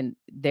happening. And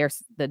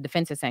the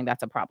defense is saying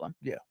that's a problem.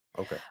 Yeah.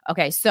 Okay.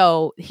 Okay.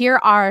 So here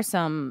are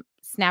some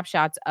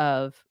snapshots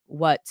of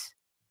what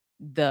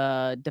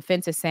the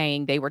defense is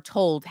saying they were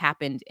told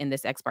happened in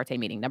this ex parte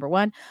meeting. Number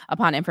one,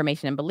 upon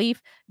information and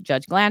belief,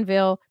 Judge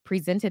Glanville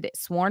presented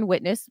sworn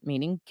witness,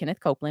 meaning Kenneth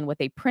Copeland,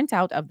 with a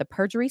printout of the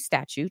perjury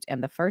statute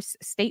and the first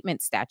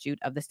statement statute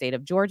of the state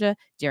of Georgia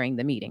during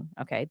the meeting.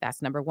 Okay,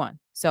 that's number one.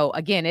 So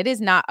again, it is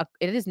not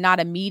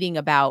a meeting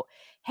about,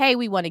 hey,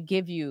 we want to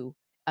give you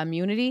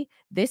immunity.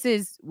 This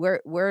is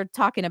we're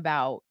talking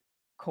about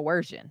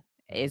coercion,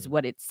 is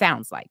what it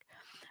sounds like.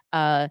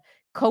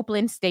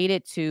 Copeland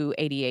stated to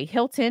ADA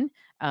Hilton,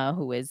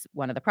 who is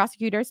one of the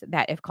prosecutors,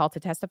 that if called to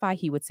testify,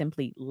 he would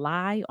simply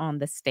lie on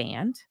the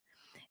stand.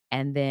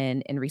 And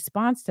then in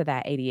response to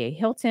that, ADA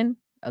Hilton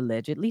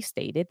allegedly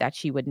stated that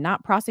she would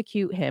not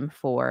prosecute him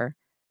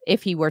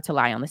if he were to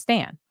lie on the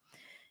stand.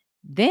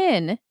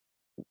 Then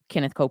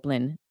Kenneth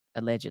Copeland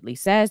allegedly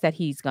says that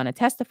he's going to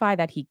testify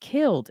that he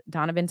killed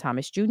Donovan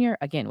Thomas Jr.,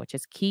 again, which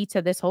is key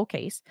to this whole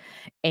case.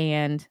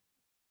 And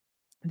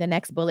the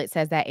next bullet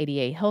says that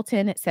ADA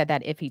Hilton said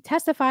that if he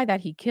testified that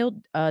he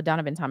killed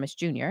Donovan Thomas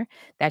Jr.,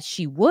 that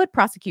she would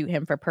prosecute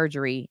him for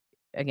perjury,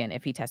 again,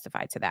 if he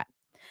testified to that.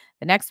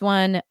 The next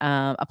one,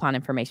 upon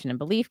information and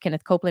belief,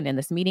 Kenneth Copeland in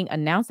this meeting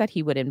announced that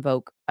he would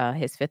invoke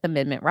his Fifth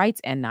Amendment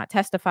rights and not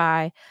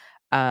testify,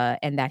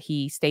 and that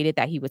he stated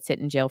that he would sit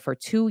in jail for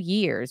 2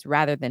 years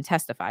rather than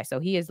testify. So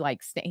he is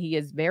he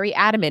is very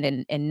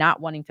adamant in not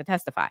wanting to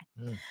testify.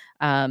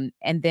 And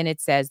then it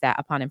says that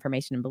upon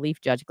information and belief,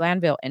 Judge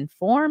Glanville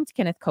informed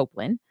Kenneth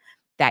Copeland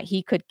that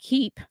he could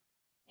keep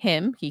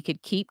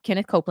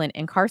Kenneth Copeland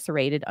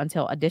incarcerated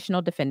until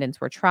additional defendants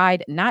were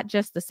tried, not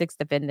just the 6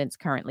 defendants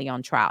currently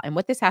on trial. And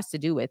what this has to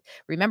do with,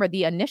 remember,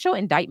 the initial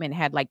indictment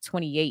had like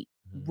 28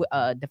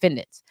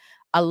 defendants.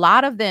 A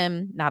lot of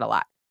them, not a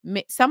lot,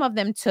 some of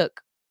them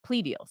took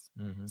plea deals.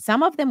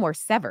 Some of them were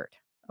severed.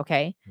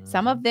 Okay.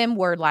 Some of them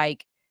were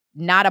like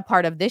not a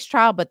part of this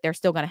trial, but they're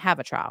still going to have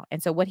a trial.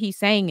 And so what he's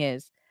saying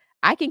is,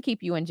 I can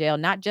keep you in jail,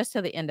 not just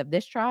to the end of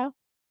this trial.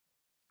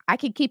 I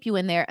can keep you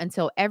in there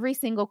until every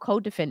single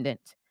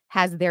co-defendant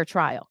has their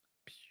trial.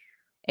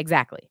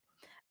 Exactly.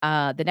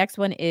 The next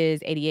one is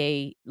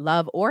ADA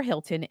Love or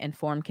Hilton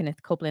informed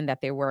Kenneth Copeland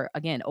that there were,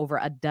 again, over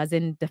a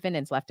dozen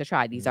defendants left to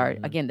try. These are,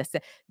 again,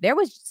 there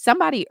was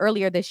somebody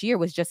earlier this year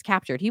was just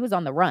captured. He was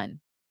on the run.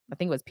 I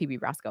think it was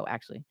PB Roscoe,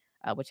 actually,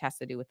 which has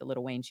to do with the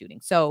Little Wayne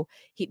shooting. So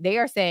they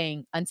are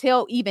saying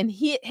until even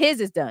his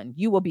is done,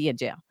 you will be in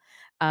jail.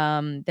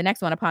 The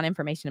next one, upon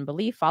information and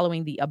belief,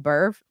 following the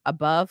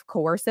above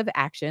coercive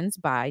actions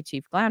by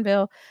Chief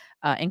Glanville,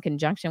 in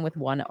conjunction with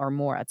one or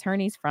more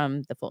attorneys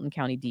from the Fulton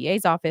County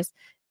DA's office,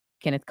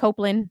 Kenneth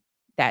Copeland,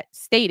 that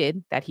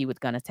stated that he was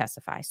going to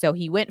testify. So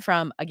he went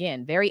from,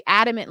 again, very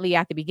adamantly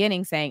at the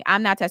beginning saying,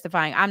 I'm not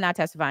testifying, I'm not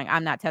testifying,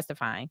 I'm not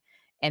testifying.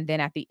 And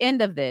then at the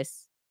end of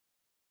this,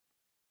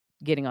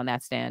 getting on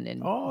that stand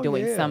and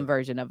doing some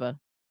version of a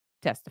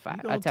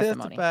testimony.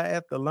 Testify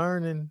after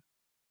learning.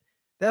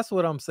 That's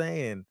what I'm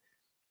saying.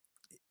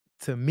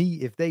 To me,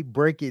 if they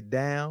break it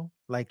down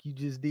like you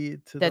just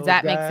did to does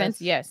that make sense?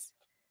 Yes.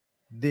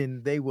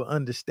 Then they will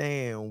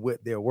understand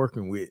what they're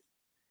working with.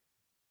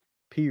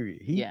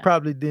 Period. He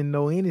probably didn't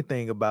know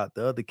anything about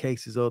the other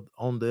cases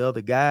on the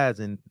other guys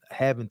and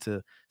having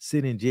to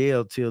sit in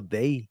jail till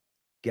they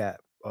got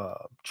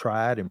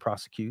tried and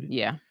prosecuted.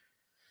 Yeah.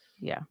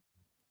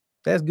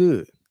 That's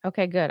good.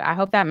 Okay, good. I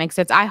hope that makes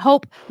sense. I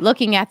hope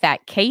looking at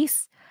that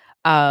case,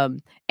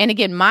 and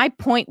again, my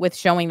point with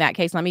showing that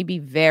case, let me be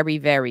very,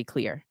 very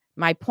clear.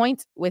 My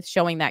point with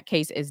showing that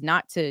case is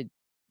not to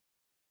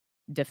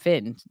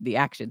defend the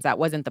actions. That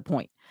wasn't the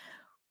point.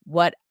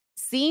 What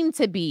seemed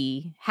to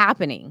be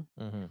happening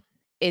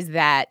is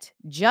that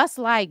just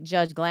like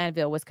Judge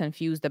Glanville was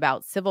confused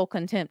about civil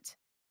contempt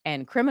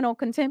and criminal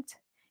contempt,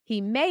 he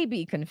may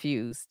be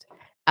confused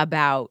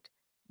about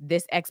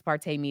this ex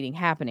parte meeting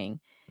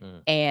happening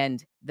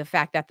and the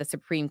fact that the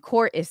Supreme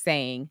Court is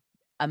saying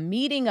a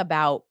meeting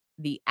about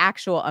the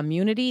actual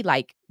immunity,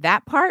 like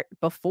that part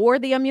before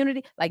the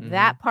immunity, like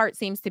that part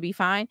seems to be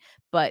fine.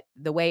 But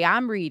the way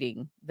I'm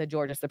reading the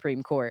Georgia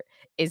Supreme Court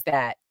is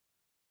that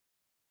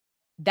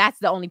that's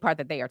the only part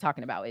that they are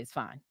talking about is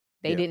fine.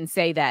 They didn't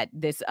say that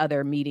this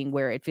other meeting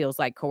where it feels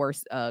like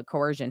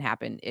coercion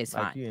happened is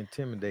like fine. You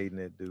intimidating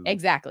that dude.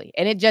 Exactly.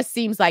 And it just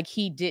seems like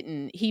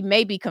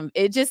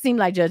it just seemed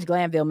like Judge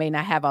Glanville may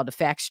not have all the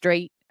facts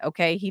straight.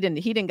 Okay. He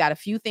didn't got a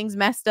few things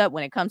messed up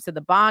when it comes to the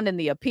bond and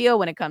the appeal,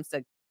 when it comes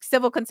to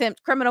civil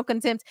contempt, criminal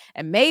contempt,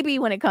 and maybe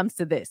when it comes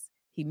to this,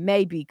 he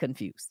may be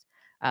confused.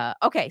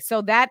 Okay.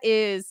 So that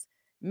is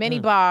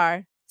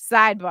minibar,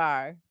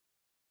 sidebar.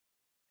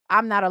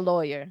 I'm not a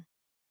lawyer.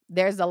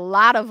 There's a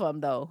lot of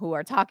them, though, who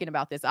are talking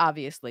about this,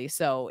 obviously.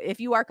 So if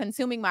you are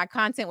consuming my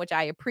content, which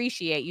I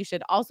appreciate, you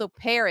should also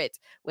pair it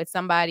with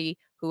somebody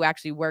who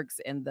actually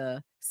works in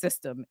the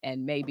system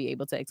and may be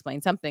able to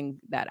explain something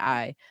that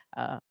I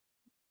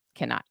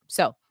cannot.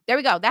 So there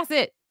we go. That's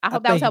it. I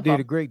hope that was helpful. You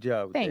did a great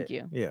job with Thank that.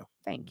 you. Yeah.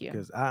 Thank you.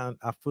 Because I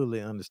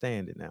fully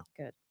understand it now.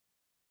 Good.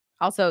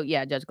 Also,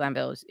 Judge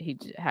Glanville, he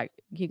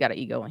got an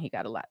ego and he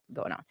got a lot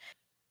going on.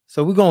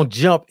 So we're going to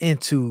jump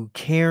into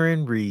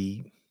Karen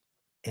Reed.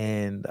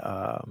 And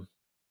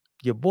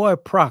your boy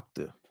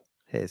Proctor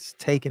has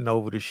taken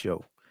over the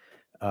show.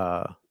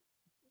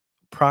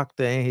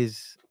 Proctor and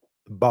his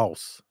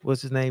boss,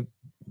 what's his name?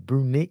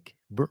 Brunick.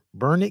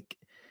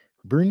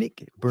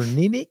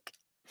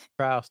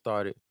 Trial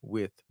started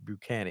with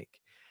Buchanan,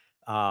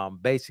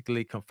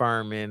 basically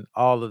confirming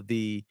all of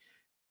the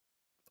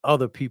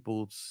other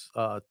people's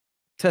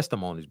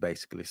testimonies,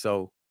 basically.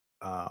 So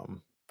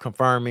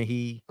confirming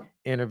he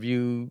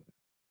interviewed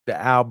the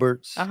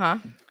Alberts.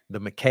 The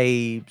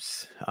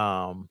McCabe's.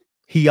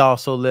 He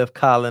also left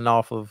Colin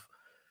off of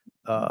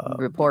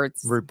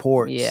reports.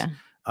 Yeah.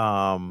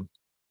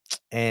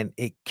 and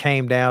it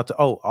came down to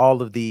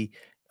all of the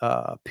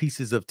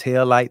pieces of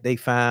tail light they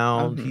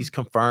found. He's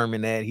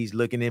confirming that. He's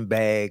looking in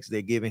bags.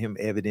 They're giving him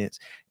evidence,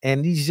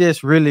 and he's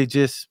just really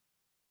just,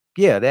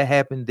 yeah, that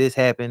happened. This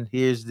happened.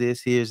 Here's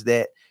this. Here's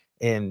that,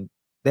 and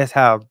that's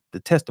how the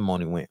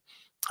testimony went.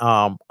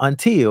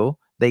 Until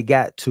they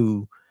got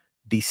to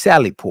the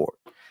Sally Port.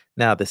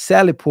 Now, the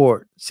Sally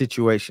Port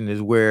situation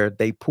is where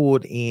they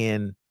pulled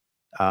in,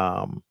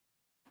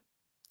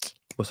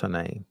 what's her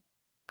name?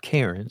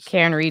 Karen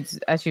Reed's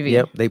SUV.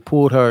 Yep, they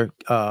pulled her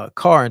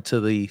car into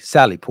the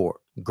Sally Port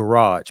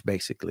garage,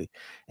 basically,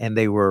 and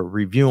they were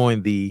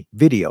reviewing the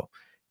video.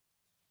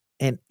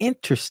 And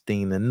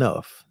interesting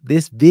enough,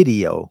 this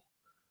video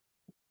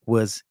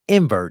was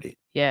inverted.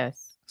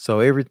 Yes. So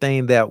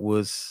everything that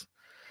was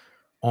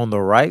on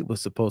the right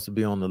was supposed to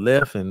be on the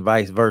left and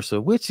vice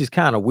versa, which is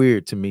kind of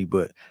weird to me,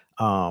 but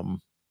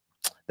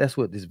that's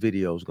what this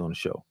video is going to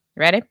show.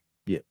 Ready?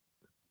 Yeah.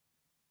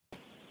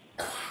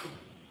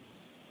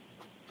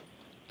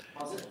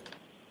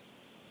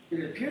 Did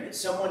it appear that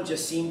someone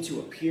just seemed to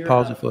appear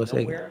Pause it for a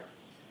second.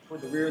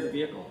 toward the rear of the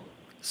vehicle?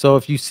 So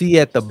if you see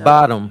at the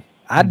bottom,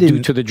 I didn't,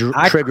 due to the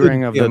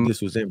triggering of the,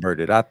 this was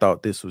inverted. I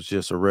thought this was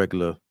just a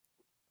regular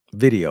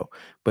video.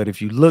 But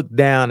if you look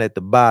down at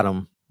the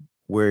bottom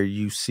where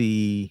you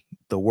see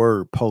the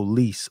word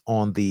police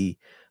on the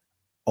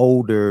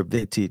older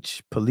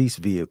vintage police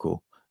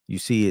vehicle, you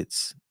see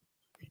it's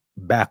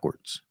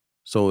backwards.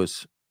 So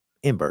it's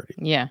inverted.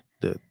 Yeah.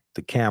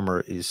 The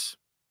camera is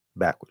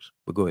backwards.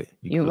 But go ahead.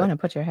 You want to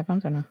put your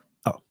headphones on?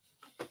 Oh.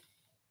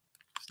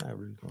 It's not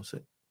really going to say.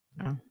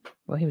 Oh.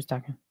 Well, he was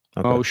talking.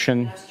 Okay.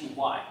 Motion. I asked you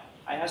why.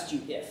 I asked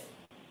you if.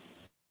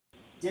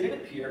 Did it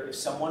appear if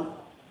someone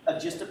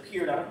just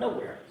appeared out of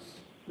nowhere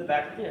in the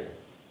back of the vehicle?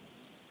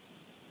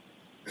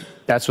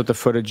 That's what the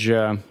footage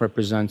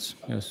represents.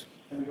 Yes.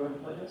 Can we go ahead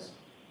and play this?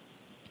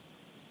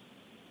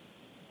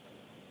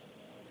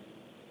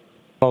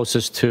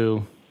 Closest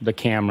to the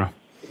camera.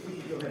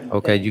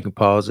 Okay, you can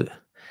pause it.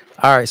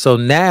 All right, so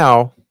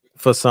now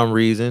for some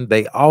reason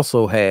they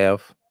also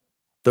have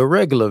the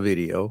regular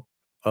video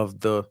of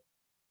the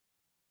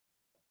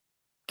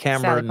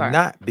camera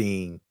not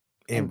being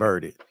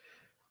inverted.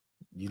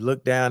 You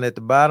look down at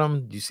the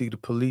bottom, you see the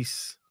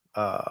police,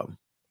 the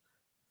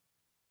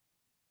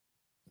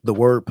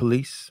word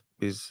police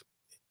is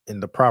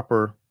in the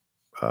proper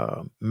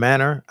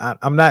manner.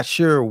 I'm not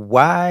sure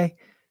why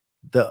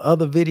the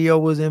other video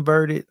was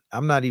inverted.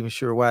 I'm not even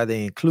sure why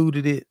they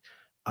included it.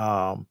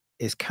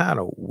 It's kind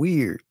of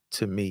weird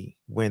to me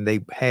when they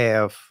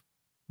have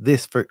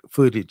this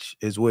footage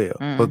as well.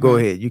 But go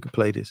ahead, you can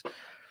play this.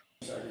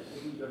 Sorry,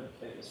 we can go ahead and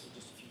play this for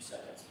just a few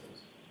seconds,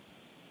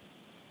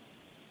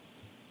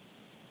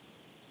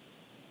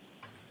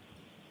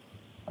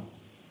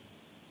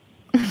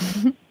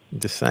 please.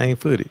 The same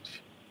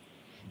footage.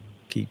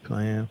 Keep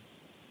playing.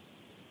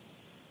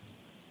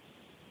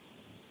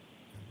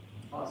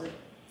 Pause it.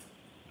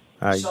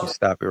 All right, you can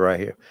stop it right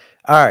here.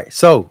 All right,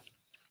 so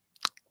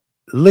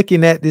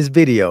looking at this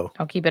video.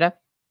 I'll keep it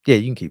up. Yeah,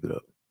 you can keep it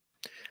up.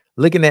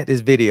 Looking at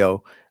this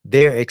video,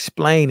 they're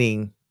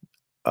explaining,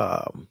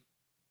 well,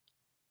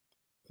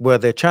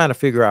 they're trying to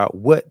figure out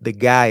what the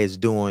guy is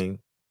doing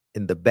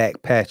in the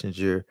back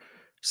passenger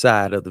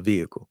side of the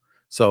vehicle.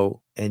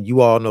 So, and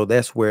you all know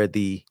that's where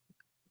the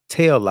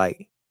tail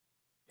light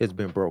has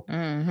been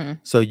broken.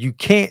 So you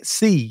can't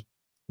see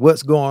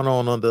what's going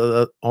on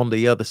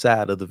the other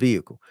side of the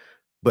vehicle.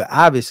 But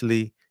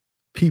obviously,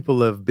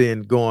 people have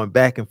been going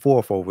back and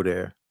forth over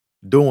there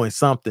doing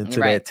something to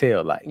that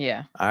tail light.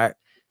 Yeah. All right.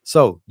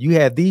 So you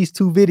have these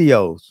two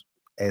videos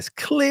as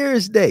clear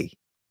as day.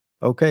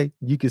 Okay.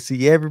 You can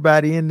see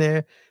everybody in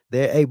there.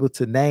 They're able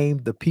to name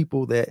the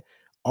people that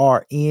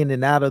are in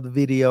and out of the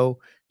video.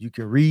 You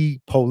can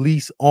read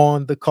police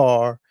on the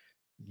car.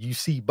 You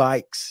see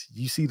bikes.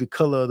 You see the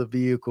color of the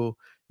vehicle.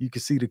 You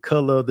can see the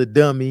color of the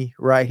dummy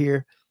right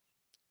here.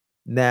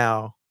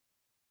 Now,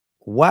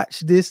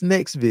 watch this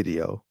next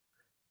video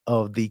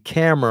of the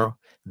camera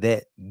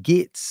that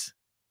gets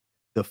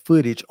the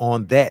footage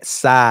on that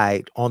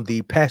side, on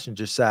the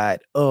passenger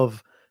side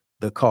of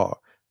the car.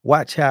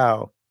 Watch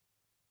how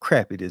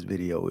crappy this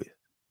video is.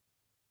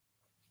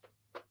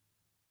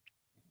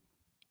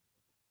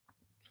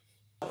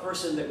 The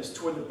person that was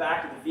toward the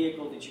back of the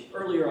vehicle that you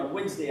earlier on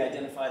Wednesday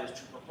identified as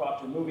Trooper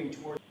Proctor moving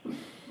toward.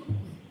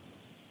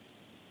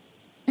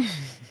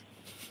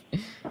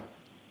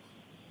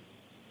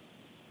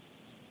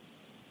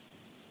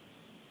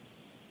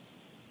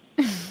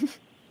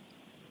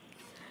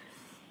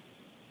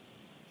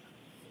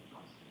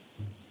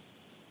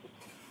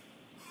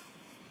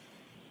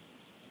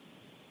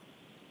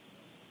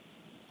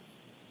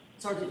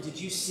 Sergeant, did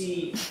you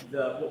see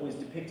what was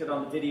depicted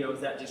on the video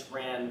that just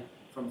ran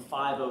from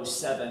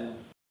 5:07?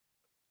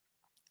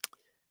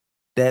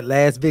 That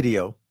last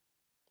video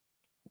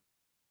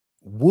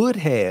would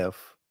have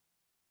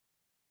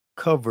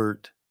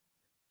covered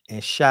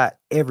and shot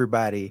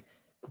everybody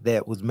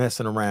that was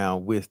messing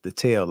around with the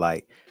tail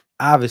light.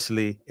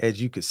 Obviously,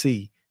 as you could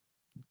see,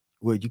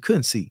 well, you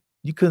couldn't see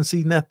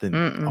nothing.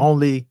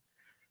 Only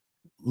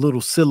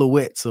little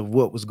silhouettes of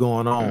what was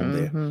going on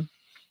there.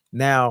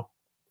 Now,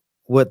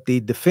 what the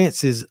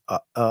defense is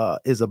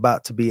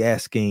about to be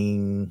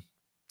asking,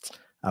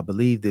 I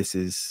believe this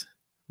is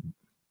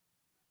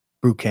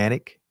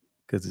Buchanan,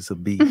 because it's a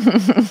B.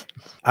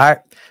 All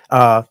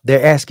right.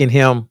 They're asking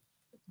him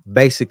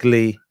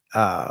basically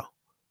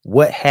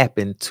what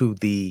happened to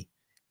the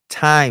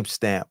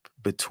timestamp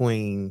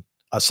between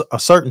a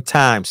certain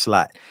time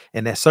slot,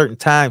 and that certain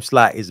time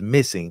slot is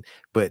missing.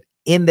 But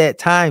in that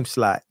time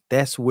slot,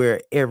 that's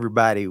where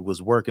everybody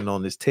was working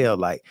on this tail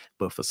light.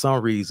 But for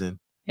some reason,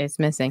 it's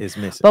missing. It's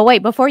missing. But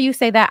wait, before you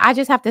say that, I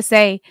just have to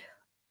say,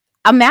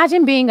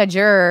 imagine being a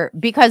juror,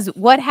 because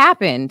what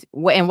happened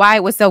and why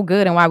it was so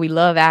good and why we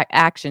love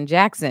Action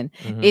Jackson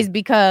is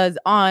because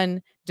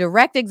on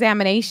direct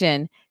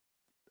examination,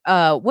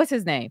 what's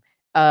his name?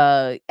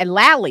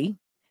 Lally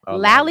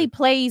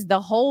plays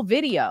the whole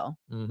video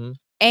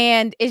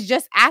and is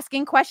just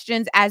asking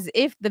questions as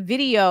if the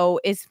video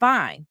is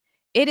fine.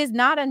 It is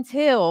not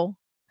until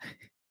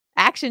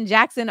Action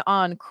Jackson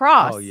on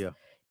cross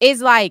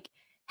is like,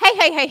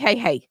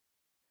 hey,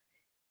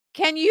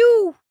 can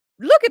you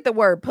look at the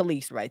word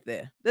police right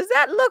there? Does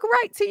that look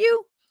right to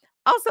you?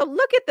 Also,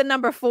 look at the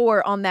number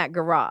 4 on that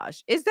garage.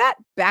 Is that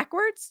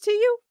backwards to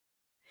you?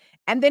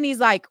 And then he's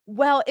like,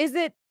 well, is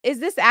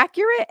this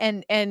accurate?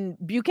 And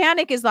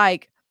Buchanan is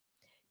like,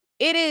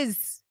 it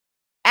is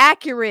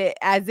accurate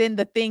as in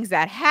the things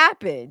that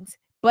happened,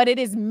 but it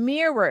is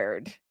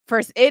mirrored.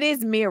 First, it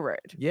is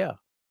mirrored. Yeah.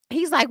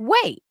 He's like,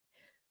 wait,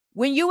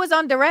 when you was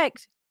on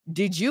direct,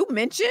 did you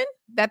mention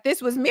that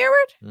this was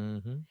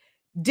mirrored?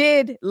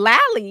 Did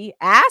Lally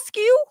ask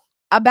you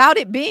about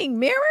it being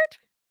mirrored?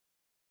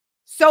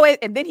 So,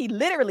 and then he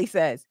literally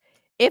says,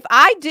 if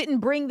I didn't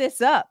bring this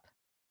up,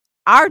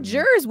 our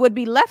jurors would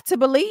be left to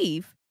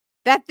believe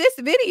that this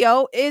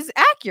video is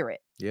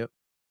accurate. Yep.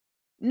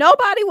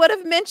 Nobody would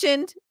have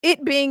mentioned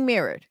it being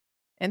mirrored.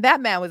 And that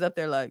man was up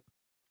there like,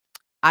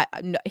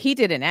 he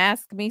didn't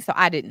ask me, so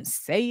I didn't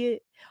say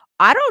it.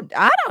 I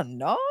don't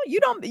know. You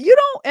don't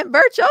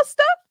invert your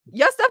stuff.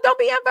 Your stuff don't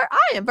be invert.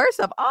 I invert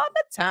stuff all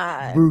the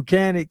time.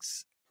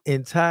 Buchanan's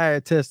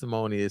entire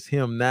testimony is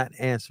him not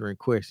answering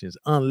questions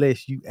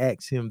unless you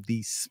ask him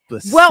the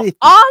specific. Well,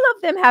 all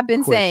of them have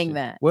been saying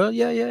that. Well,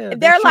 yeah.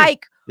 They're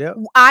like,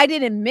 I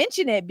didn't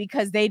mention it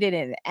because they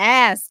didn't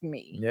ask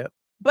me. Yep.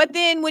 But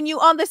then when you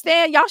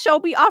understand, y'all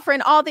should be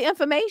offering all the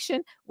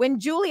information. When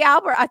Julie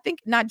Albert, I think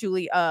not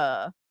Julie,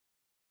 I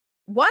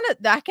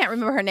can't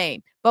remember her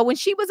name, but when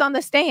she was on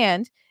the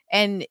stand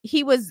and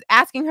he was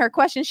asking her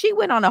questions, she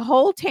went on a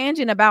whole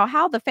tangent about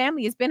how the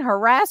family has been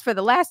harassed for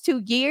the last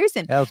 2 years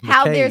and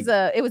how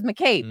it was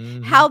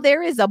McCabe, how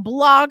there is a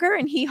blogger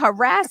and he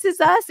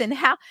harasses us, and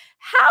how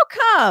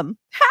come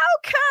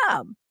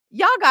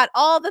y'all got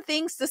all the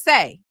things to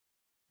say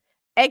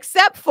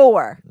except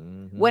for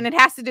when it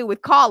has to do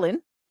with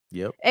Colin.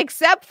 Yep.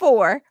 Except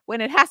for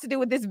when it has to do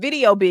with this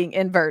video being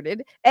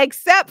inverted.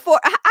 Except for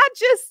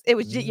Jim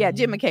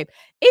McCabe.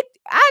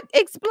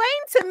 Explain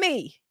to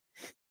me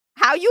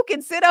how you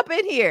can sit up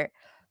in here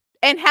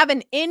and have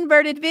an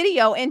inverted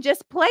video and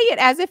just play it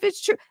as if it's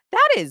true.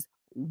 That is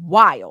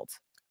wild.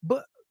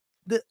 But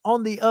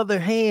on the other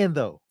hand,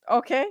 though,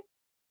 okay,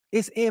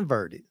 it's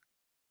inverted.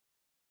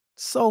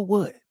 So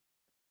what?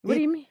 What do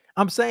you mean?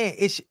 I'm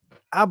saying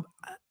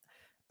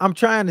I'm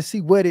trying to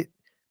see what it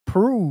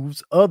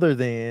proves other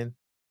than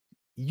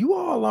you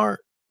all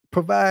aren't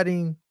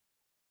providing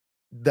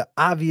the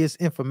obvious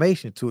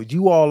information to it.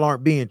 You all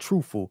aren't being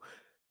truthful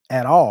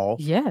at all.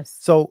 Yes.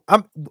 So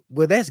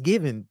that's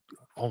given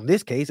on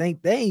this case.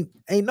 Ain't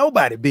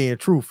nobody being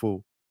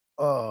truthful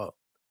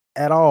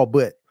at all.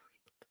 But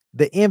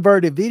the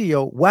inverted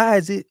video, why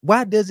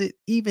does it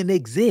even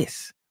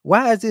exist?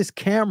 Why is this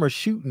camera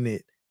shooting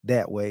it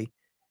that way?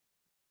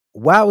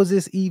 Why was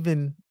this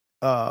even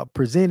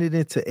presented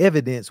into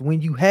evidence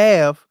when you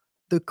have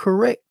the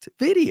correct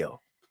video?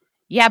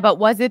 Yeah, but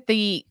was it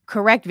the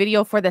correct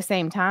video for the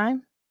same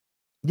time?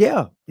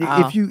 Yeah.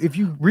 If you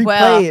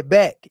replay it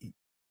back,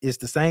 it's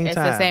the same time. It's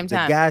the same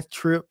time. The guy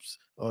trips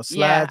or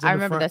slides. I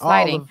remember the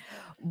sliding.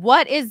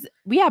 But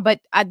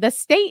the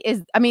state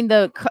is, I mean,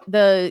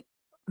 the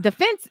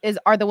defense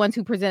are the ones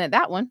who presented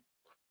that one.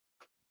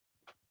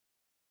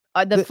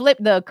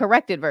 The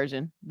corrected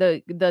version.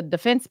 The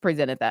defense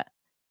presented that.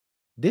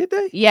 Did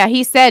they? Yeah,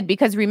 he said,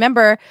 because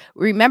remember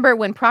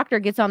when Proctor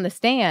gets on the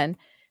stand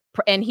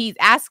and he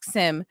asks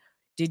him,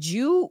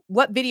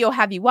 what video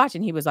have you watched?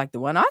 And he was like, the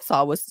one I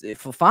saw was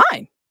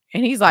fine.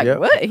 And he's like,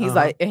 what? He's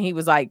like, and he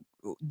was like,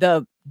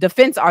 the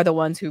defense are the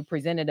ones who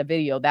presented a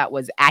video that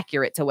was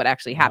accurate to what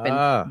actually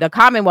happened. The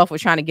Commonwealth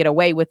was trying to get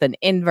away with an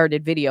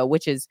inverted video,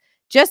 which is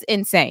just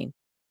insane.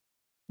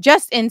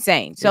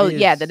 So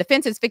yeah, the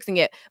defense is fixing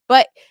it.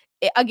 But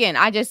again,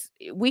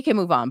 we can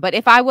move on. But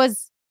if I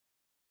was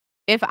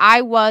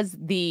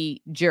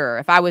the juror,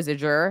 if I was a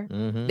juror,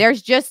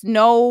 there's just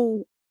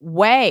no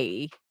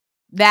way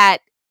that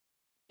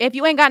if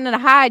you ain't got nothing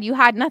to hide, you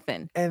hide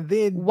nothing. And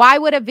then why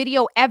would a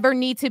video ever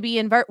need to be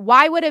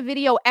why would a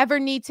video ever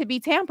need to be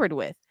tampered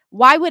with?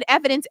 Why would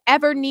evidence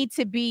ever need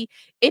to be,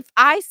 if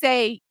I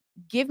say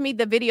give me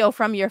the video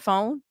from your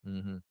phone.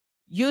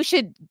 You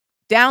should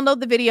download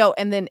the video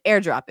and then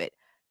airdrop it.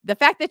 The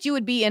fact that you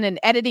would be in an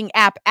editing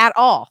app at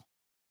all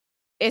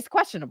is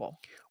questionable.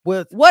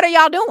 Well, what are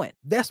y'all doing?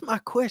 That's my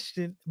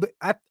question. But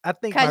I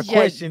think my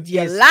question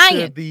is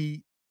lying.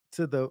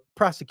 to the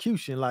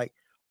prosecution. Like,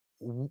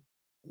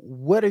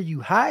 what are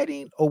you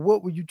hiding, or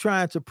what were you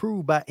trying to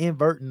prove by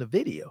inverting the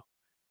video?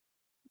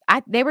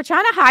 They were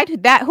trying to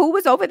hide that who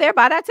was over there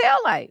by that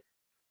taillight.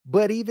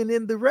 But even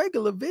in the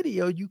regular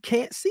video, you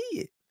can't see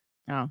it.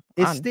 Oh,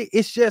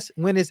 it's just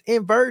when it's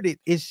inverted,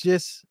 it's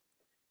just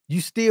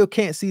you still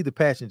can't see the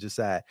passenger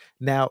side.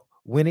 Now,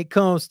 when it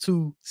comes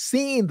to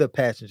seeing the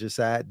passenger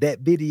side, that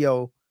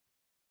video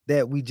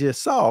that we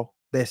just saw,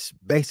 that's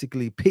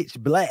basically pitch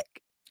black.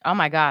 Oh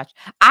my gosh.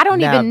 I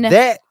don't even know.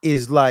 That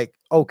is like,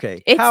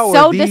 okay, it's how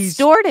so are these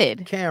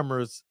distorted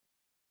cameras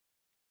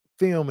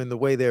filming the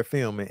way they're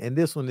filming? And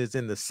this one is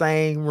in the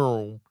same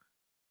room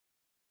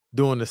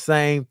doing the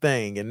same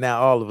thing, and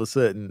now all of a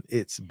sudden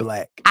it's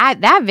black.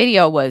 That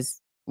video was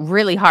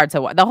really hard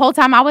to watch. The whole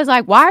time I was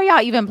like, why are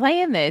y'all even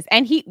playing this?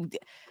 And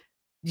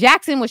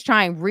Jackson was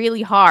trying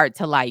really hard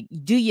to like,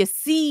 do you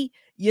see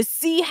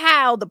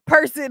how the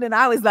person, and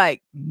I was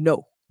like,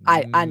 no,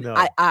 I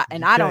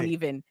don't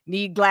even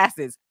need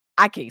glasses.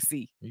 I can't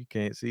see. You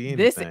can't see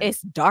anything. This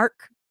is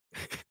dark.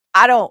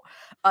 I don't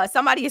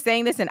somebody is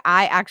saying this and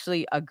I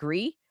actually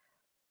agree.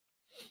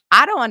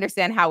 I don't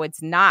understand how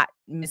it's not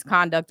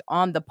misconduct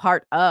on the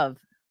part of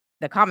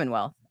the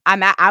Commonwealth.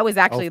 I was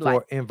actually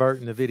like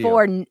inverting the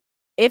video.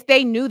 If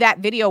they knew that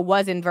video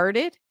was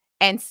inverted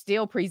and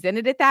still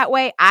presented it that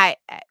way,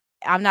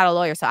 I'm not a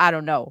lawyer, so I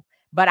don't know.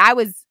 But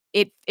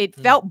it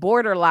felt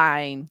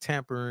borderline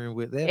tampering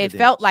with evidence. It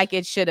felt like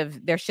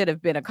there should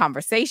have been a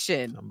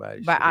conversation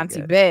by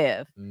Auntie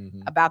Bev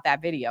about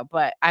that video.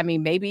 But I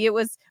mean, maybe it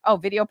was,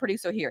 video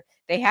producer here.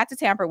 They had to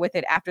tamper with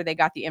it after they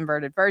got the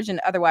inverted version.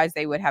 Otherwise,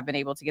 they would have been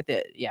able to get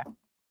yeah.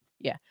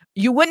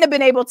 You wouldn't have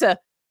been able to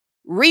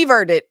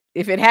revert it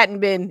if it hadn't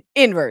been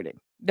inverted.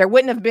 There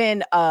wouldn't have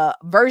been a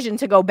version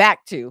to go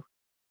back to.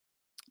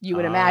 You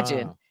would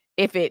imagine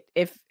if it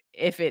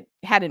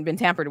hadn't been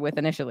tampered with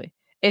initially.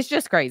 It's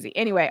just crazy.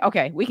 Anyway,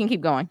 okay, we can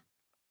keep going.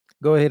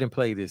 Go ahead and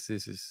play this.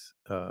 This is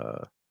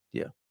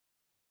yeah.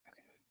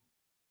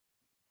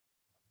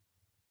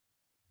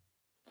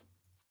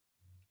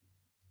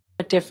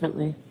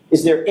 Differently.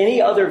 Is there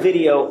any other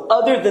video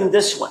other than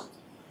this one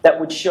that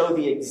would show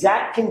the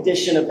exact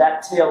condition of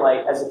that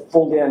taillight as it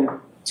pulled in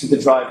to the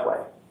driveway,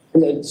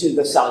 to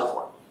the south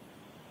one?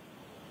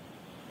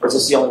 Or is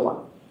this the only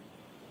one?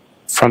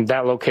 From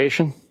that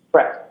location?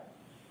 Correct.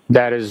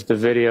 That is the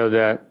video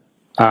that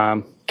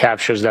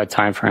captures that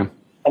time frame.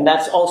 And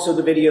that's also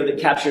the video that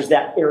captures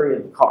that area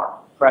of the car,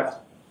 correct?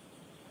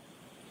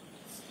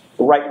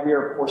 The right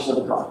rear portion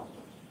of the car.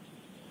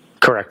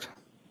 Correct.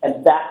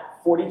 And that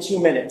 42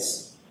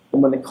 minutes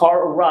from when the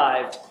car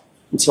arrived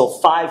until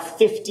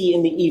 5:50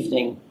 in the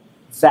evening,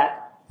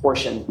 that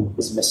portion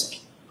is missing,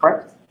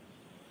 correct?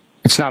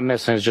 It's not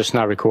missing, it's just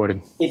not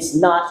recorded. It's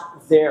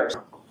not there.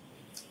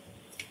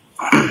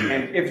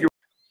 And if you're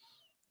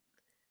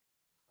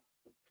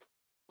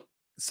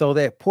So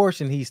that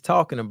portion he's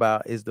talking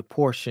about is the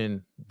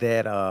portion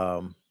that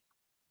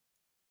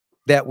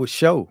that would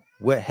show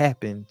what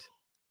happened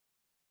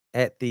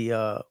at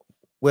the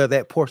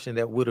that portion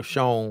that would have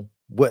shown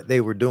what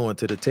they were doing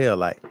to the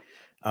taillight.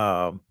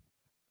 And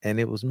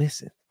it was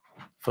missing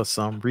for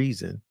some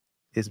reason.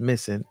 It's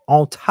missing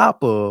on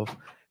top of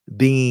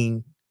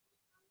being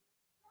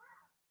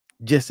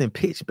just in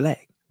pitch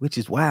black, which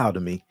is wild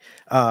to me.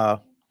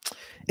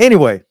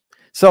 Anyway,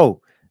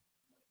 so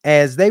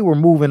as they were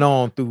moving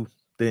on through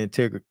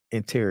the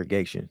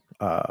interrogation,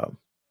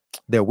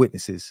 their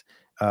witnesses,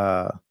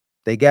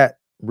 they got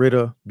rid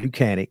of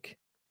Buchanan,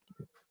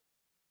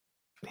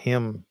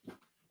 him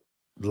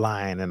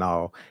lying and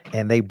all,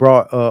 and they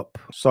brought up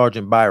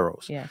Sergeant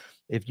Byros. Yeah.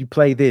 If you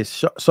play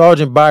this,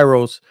 Sergeant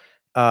Byros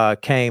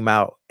came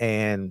out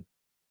and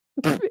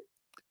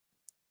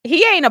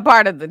he ain't a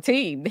part of the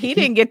team. He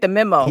didn't get the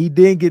memo. He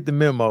didn't get the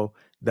memo.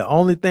 The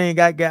only thing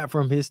I got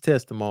from his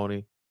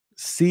testimony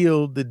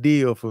sealed the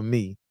deal for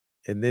me,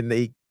 and then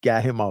they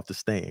got him off the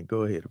stand.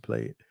 Go ahead and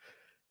play it.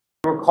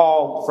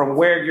 Recall from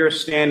where you're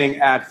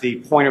standing at the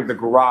point of the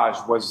garage,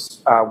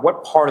 was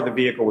what part of the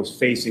vehicle was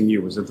facing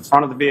you? Was it the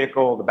front of the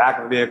vehicle, the back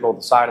of the vehicle,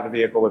 the side of the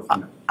vehicle?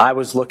 I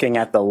was looking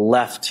at the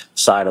left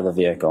side of the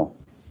vehicle.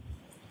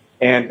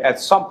 And at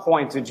some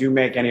point, did you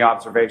make any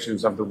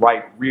observations of the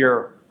right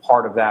rear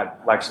part of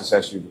that Lexus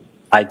SUV?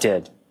 I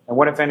did. And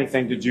what, if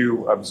anything, did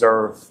you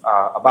observe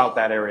about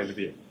that area of the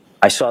vehicle?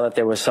 I saw that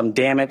there was some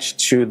damage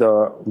to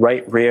the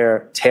right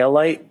rear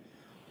taillight.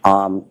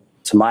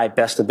 To my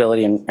best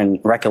ability and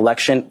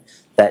recollection,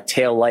 that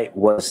tail light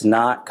was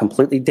not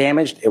completely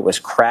damaged. It was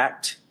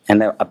cracked,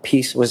 and a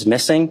piece was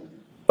missing,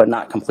 but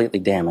not completely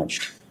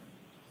damaged.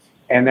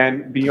 And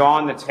then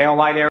beyond the tail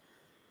light area?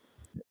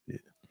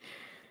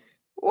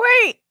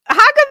 Wait, how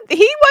come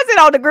he wasn't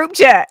on the group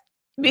chat?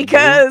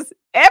 Because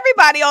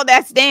everybody on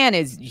that stand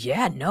is,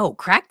 yeah, no,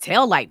 cracked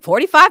tail light,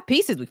 45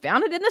 pieces. We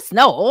found it in the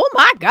snow. Oh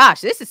my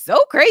gosh, this is so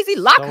crazy.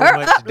 Lock her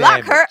up,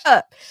 lock her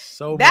up.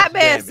 That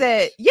man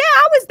said, yeah,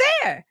 I was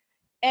there.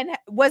 And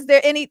was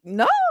there any?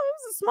 No, it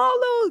was a small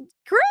little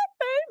crack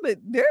thing,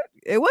 but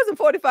it wasn't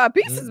 45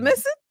 pieces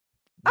missing.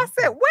 I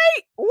said,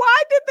 wait,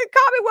 why did the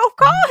Commonwealth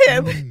call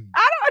him?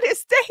 I don't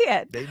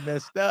understand. They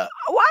messed up.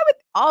 Why would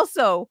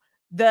also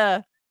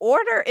the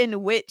order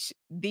in which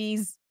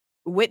these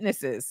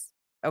witnesses,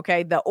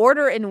 okay, the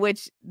order in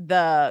which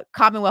the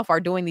Commonwealth are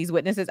doing these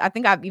witnesses, I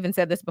think I've even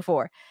said this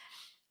before,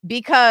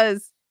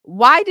 because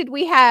why did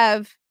we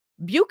have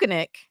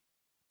Buchanan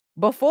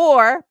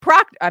before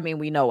Proctor? I mean,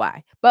 we know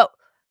why, but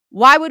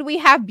why would we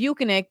have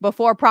Buchanan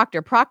before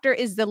Proctor? Proctor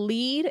is the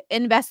lead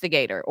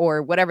investigator,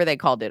 or whatever they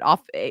called it,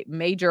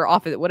 major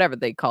office, whatever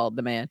they called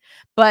the man.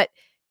 But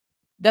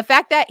the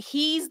fact that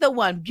he's the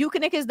one,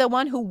 Buchanan is the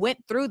one who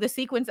went through the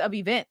sequence of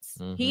events.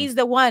 He's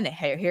the one,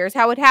 here's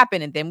how it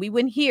happened. And then we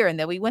went here, and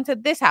then we went to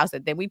this house,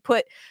 and then we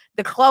put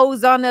the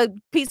clothes on a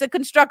piece of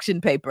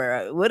construction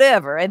paper,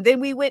 whatever. And then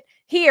we went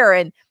here,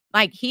 and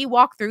like he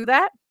walked through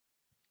that.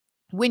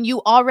 When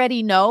you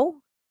already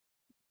know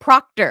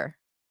Proctor,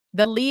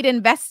 the lead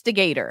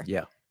investigator,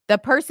 the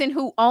person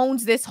who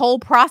owns this whole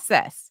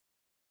process,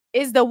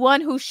 is the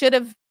one who should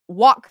have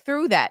walked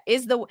through that.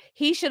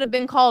 He should have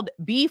been called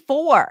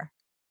before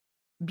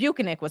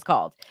Buchanan was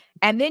called.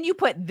 And then you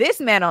put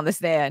this man on the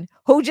stand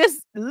who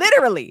just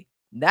literally,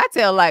 that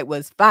tail light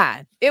was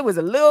fine. It was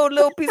a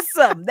little piece of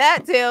something.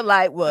 That tail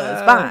light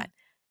was fine.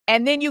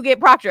 And then you get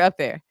Proctor up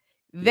there.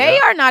 They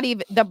are not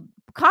even the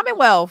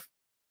Commonwealth.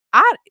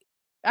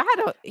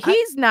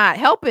 He's not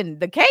helping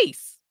the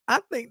case. I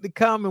think the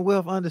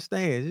Commonwealth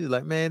understands. He's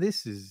like, man,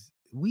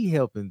 we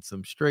helping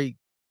some straight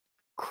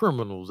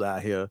criminals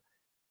out here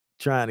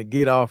trying to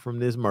get off from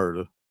this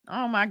murder.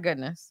 Oh my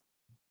goodness.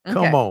 Okay.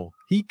 Come on.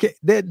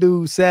 That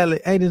dude, Sally,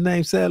 ain't his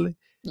name Sally?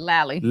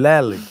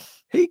 Lally.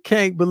 He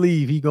can't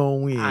believe he gonna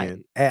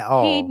win at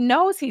all. He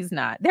knows he's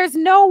not. There's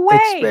no way.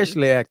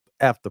 Especially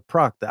after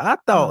Proctor. I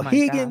thought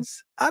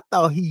Higgins, I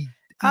thought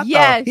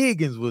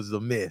Higgins was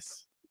a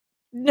mess.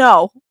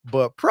 No.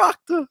 But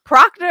Proctor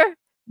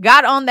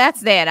got on that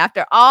stand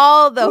after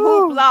all the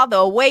hoopla,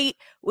 the wait.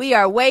 We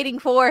are waiting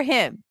for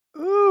him.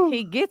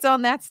 He gets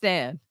on that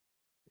stand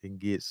and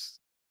gets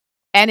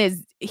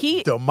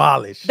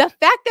demolished. The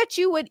fact that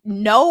you would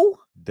know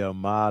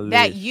demolished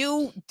that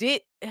you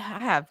did. I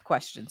have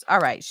questions. All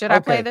right, should I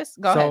play this?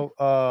 Go ahead.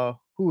 So,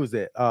 who is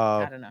that?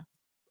 I don't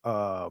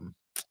know.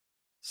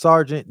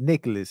 Sergeant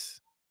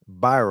Nicholas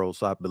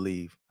Barrows, I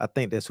believe. I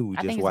think that's who we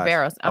just watched.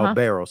 Barrows.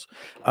 Barrows.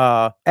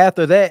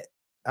 After that,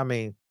 I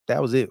mean,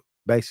 that was it.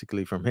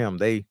 Basically, from him,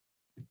 they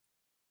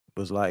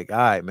was like, "All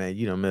right, man,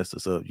 you done messed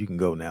us up. You can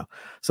go now."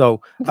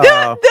 So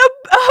the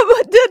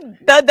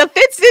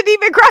defense didn't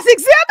even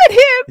cross-examine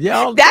him.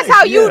 Yeah, that's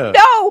how you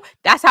know.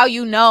 That's how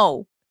you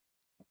know,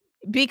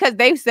 because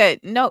they said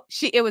no.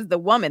 It was the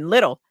woman,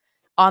 Little,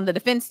 on the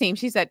defense team.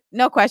 She said,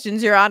 "No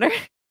questions, Your Honor,"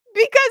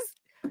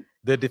 because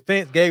the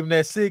defense gave him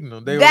that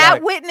signal. That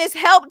witness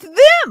helped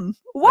them.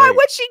 Why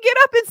would she get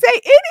up and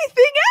say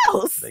anything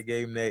else? They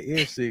gave him that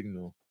ear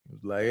signal. It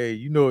was like, "Hey,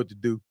 you know what to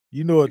do.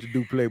 You know what to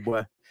do,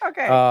 Playboy."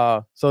 Okay.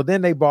 So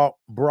then they brought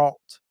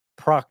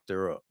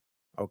Proctor up.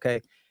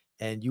 Okay.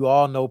 And you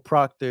all know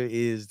Proctor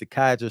is the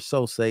Kaiser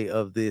Sose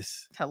of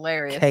this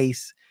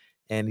case.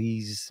 And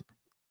he's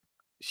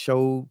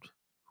showed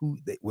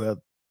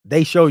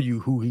they show you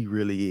who he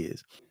really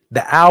is.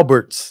 The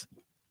Alberts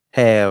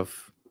have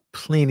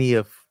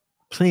plenty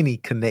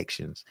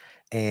connections,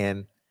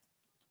 and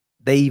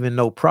they even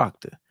know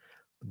Proctor.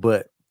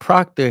 But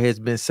Proctor has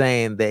been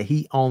saying that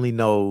he only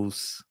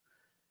knows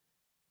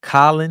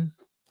Colin,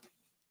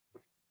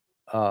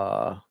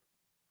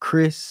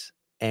 Chris,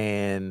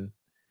 and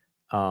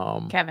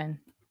Kevin.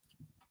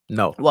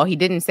 No. Well, he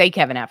didn't say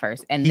Kevin at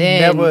first, and he then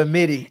never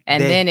admitted.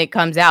 And then it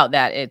comes out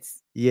that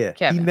it's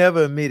Kevin. He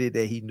never admitted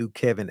that he knew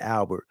Kevin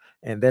Albert,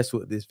 and that's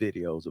what this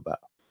video is about.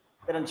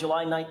 That on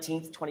July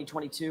 19th,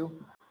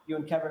 2022, you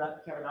and Kevin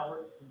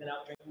Albert have been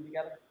out drinking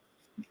together.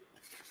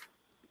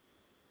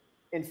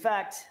 In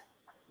fact,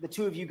 the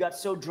two of you got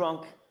so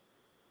drunk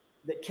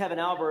that Kevin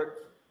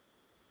Albert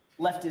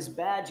left his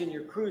badge in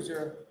your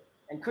cruiser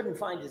and couldn't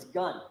find his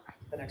gun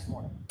the next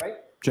morning, right?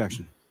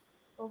 Objection.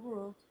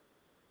 Overruled.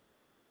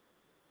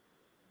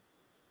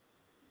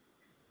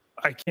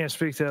 I can't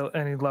speak to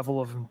any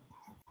level of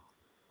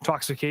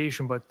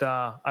intoxication, but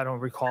I don't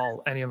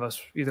recall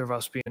either of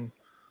us being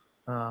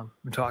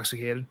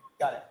intoxicated.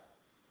 Got it.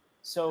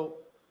 So,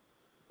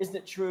 isn't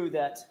it true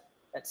that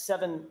at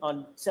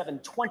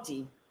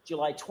 7/20,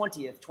 July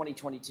 20th,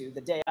 2022,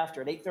 the day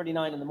after, at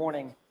 8:39 in the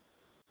morning,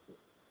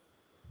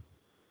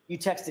 you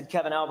texted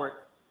Kevin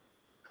Albert,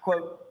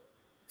 quote,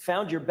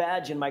 "Found your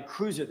badge in my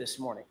cruiser this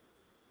morning,"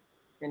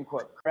 end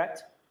quote,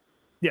 correct?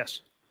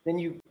 Yes. Then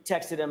you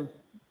texted him,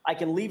 "I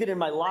can leave it in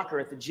my locker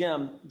at the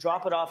gym,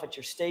 drop it off at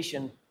your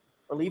station,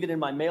 or leave it in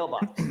my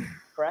mailbox,"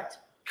 correct?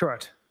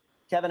 Correct.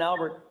 Kevin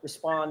Albert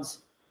responds,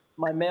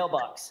 "My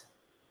mailbox.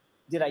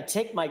 Did I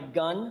take my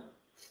gun?"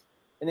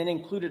 and then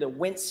included a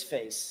wince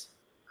face,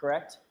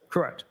 correct?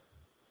 Correct.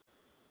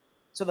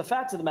 So the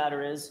fact of the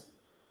matter is,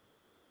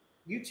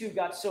 you two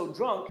got so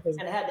drunk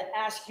and had to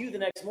ask you the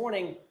next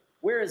morning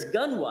where his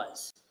gun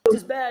was.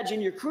 His badge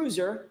in your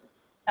cruiser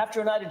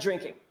after a night of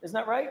drinking. Isn't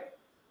that right?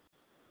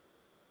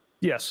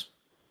 Yes.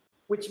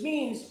 Which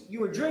means you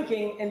were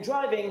drinking and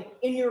driving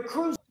in your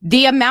cruiser.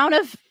 The amount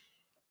of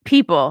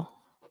people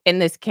in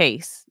this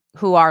case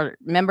who are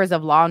members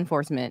of law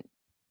enforcement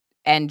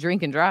and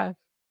drink and drive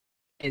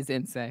is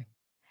insane.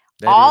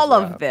 All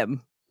of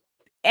them.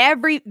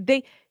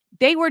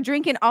 They were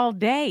drinking all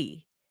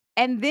day.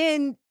 And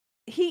then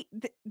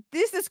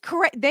this is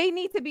correct. They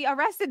need to be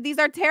arrested. These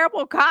are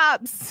terrible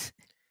cops.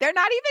 They're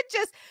not even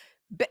just,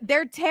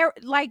 they're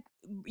like,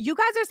 you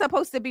guys are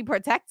supposed to be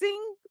protect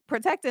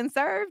and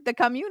serve the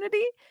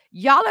community.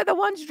 Y'all are the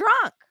ones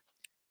drunk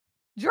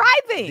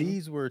driving.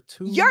 These were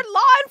two. Your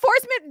law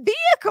enforcement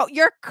vehicle,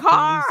 your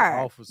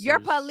car, your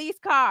police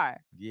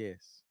car.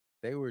 Yes.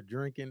 They were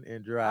drinking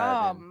and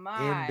driving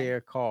in their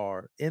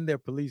car, in their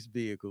police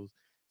vehicles.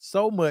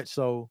 So much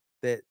so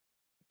that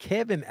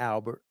Kevin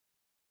Albert,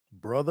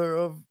 brother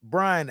of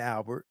Brian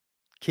Albert,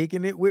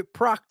 kicking it with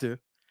Proctor.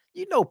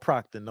 You know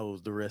Proctor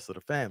knows the rest of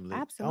the family.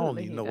 Absolutely. I don't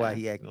even know why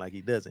he acting like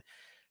he doesn't.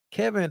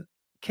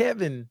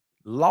 Kevin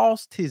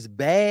lost his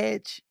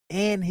badge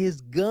and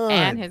his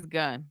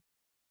gun.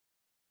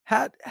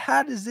 How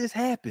does this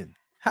happen?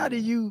 How do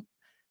you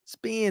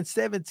spend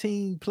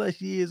 17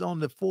 plus years on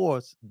the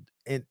force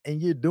and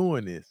you're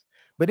doing this?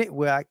 But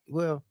I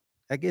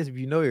guess if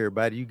you know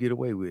everybody, you get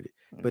away with it.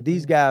 But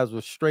these guys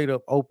were straight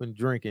up open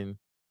drinking,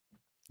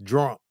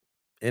 drunk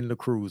in the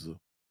cruiser,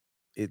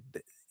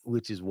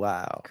 which is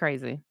wild.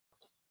 Crazy.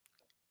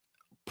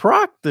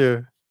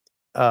 Proctor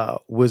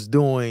was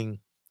doing,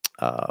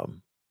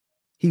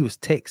 he was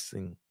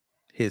texting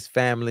his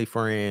family,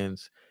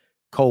 friends,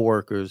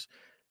 co-workers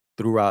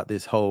throughout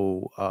this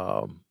whole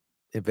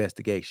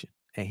investigation.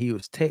 And he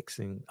was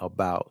texting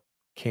about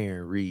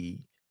Karen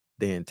Reed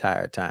the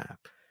entire time,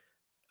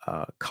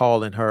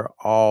 calling her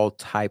all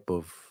type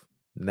of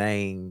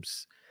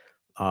names.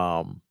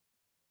 I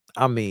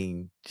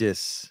mean,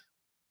 just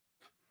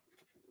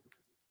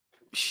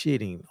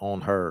shitting on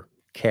her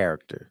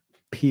character,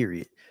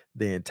 period,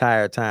 the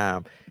entire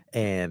time.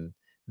 And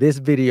this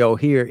video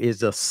here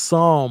is a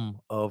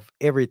sum of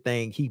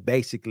everything he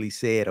basically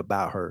said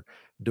about her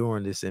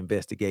during this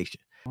investigation.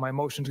 My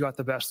emotions got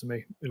the best of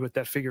me with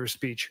that figure of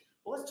speech.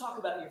 Well, let's talk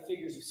about your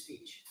figures of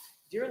speech.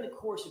 During the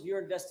course of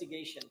your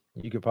investigation,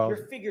 you can pause.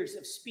 Your figures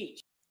of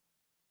speech.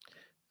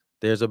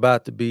 There's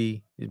about to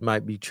be, it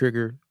might be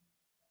triggered,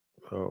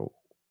 or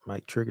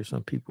might trigger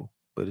some people,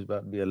 but it's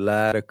about to be a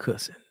lot of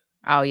cussing.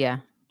 Oh yeah.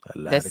 A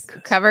lot of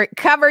cussing.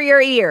 Cover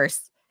your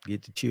ears.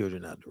 Get the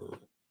children out the room.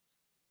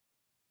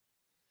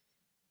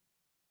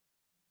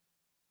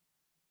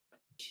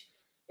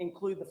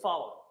 Include the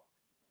following.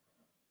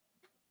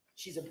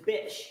 She's a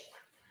bitch.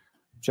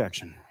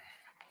 Objection.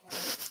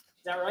 Is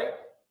that right?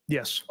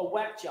 Yes. A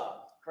whack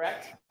job,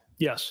 correct?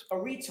 Yes. A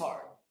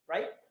retard,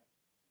 right?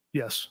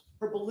 Yes.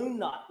 Her balloon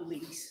knot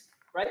leaks,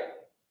 right?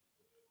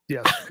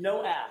 Yes.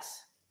 No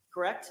ass,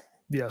 correct?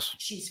 Yes.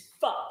 She's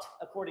fucked,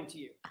 according to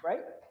you,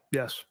 right?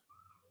 Yes.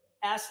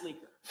 Ass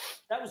leaker.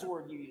 That was the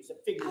word you used, a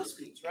figure of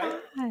speech, right?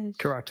 Gosh.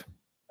 Correct.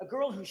 A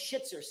girl who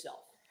shits herself.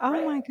 Oh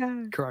right? my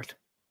God. Correct.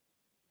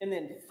 And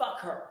then fuck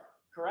her,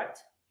 correct?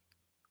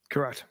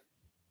 Correct.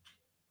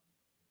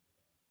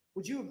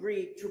 Would you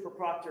agree, Trooper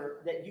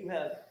Proctor, that you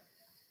have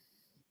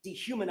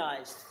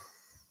dehumanized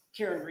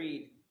Karen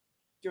Reed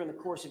during the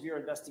course of your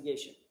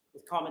investigation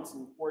with comments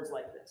and words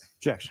like this?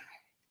 Objection.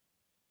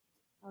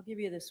 I'll give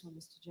you this one,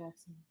 Mr.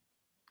 Jackson.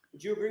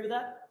 Would you agree with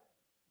that?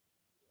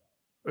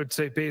 I'd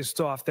say based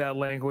off that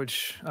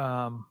language,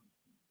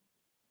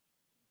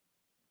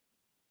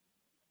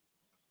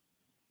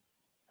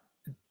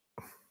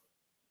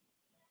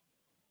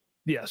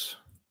 yes.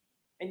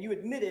 And you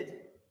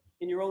admitted,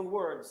 in your own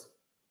words,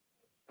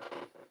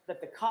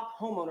 that the cop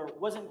homeowner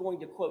wasn't going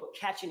to, quote,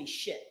 catch any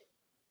shit,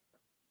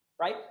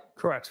 right?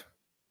 Correct.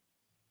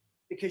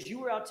 Because you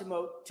were out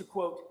to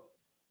quote,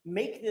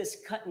 make this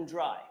cut and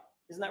dry.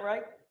 Isn't that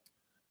right?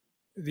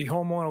 The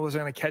homeowner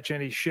wasn't going to catch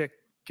any shit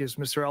because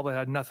Mr. Elba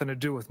had nothing to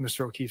do with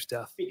Mr. O'Keefe's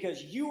death.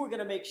 Because you were going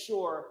to make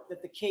sure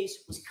that the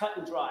case was cut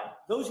and dry.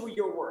 Those were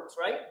your words,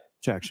 right?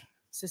 Objection.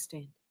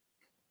 Sustained.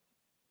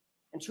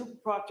 And Trooper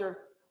Proctor,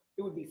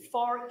 it would be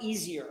far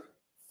easier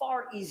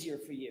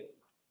for you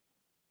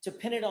to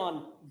pin it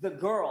on the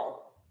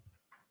girl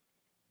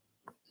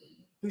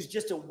who's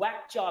just a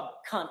whack job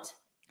cunt,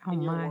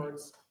 in your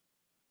words,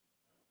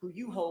 who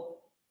you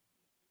hope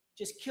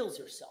just kills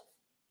herself,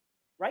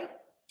 right?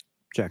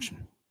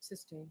 Objection.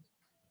 Sustained.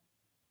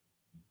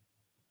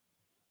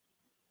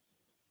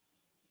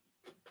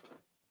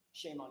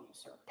 Shame on you,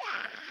 sir.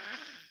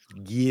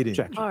 Get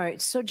it. All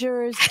right, so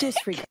jurors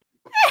disregard.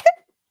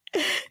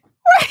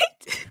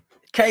 Right.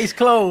 Case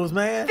closed,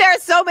 man. There are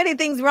so many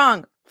things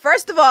wrong.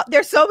 First of all,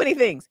 there's so many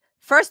things.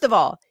 First of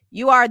all,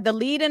 you are the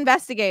lead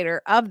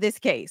investigator of this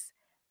case.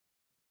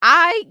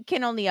 I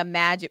can only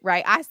imagine,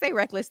 right? I say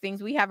reckless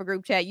things. We have a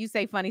group chat. You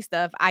say funny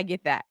stuff. I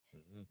get that.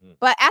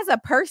 But as a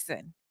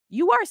person,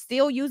 you are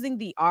still using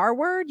the R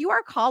word. You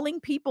are calling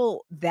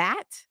people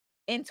that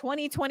in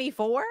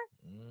 2024.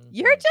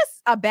 You're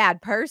just a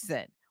bad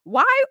person.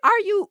 Why are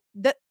you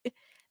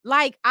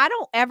like, I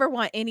don't ever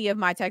want any of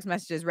my text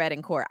messages read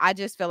in court. I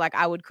just feel like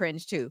I would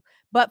cringe too.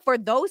 But for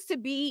those to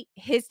be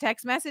his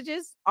text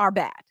messages are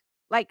bad.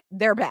 Like,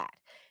 they're bad.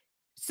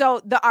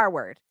 So the R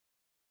word.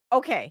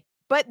 Okay.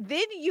 But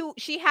then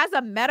she has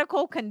a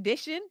medical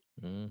condition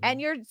and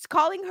you're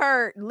calling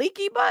her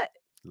leaky butt?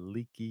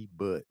 Leaky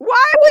butt.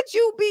 Why would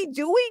you be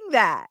doing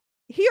that?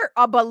 Here,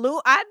 a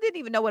balloon. I didn't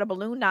even know what a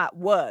balloon knot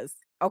was.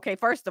 Okay,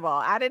 first of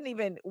all, I didn't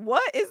even.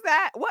 What is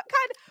that? What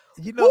kind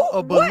of? You know,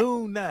 a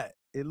balloon knot.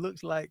 It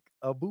looks like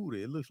a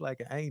booty. It looks like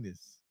an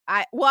anus.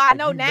 I Like,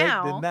 know you make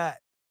now. the knot.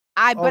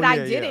 I Yeah,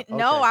 didn't yeah.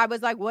 know. Okay. I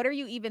was like, what are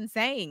you even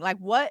saying? Like,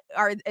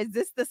 is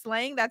this the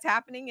slang that's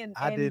happening in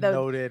I didn't the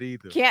know that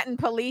either. Canton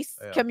police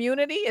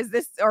community? Is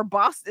this, or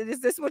Boston?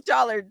 Is this what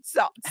y'all are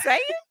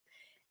saying?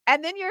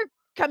 And then you're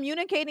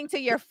communicating to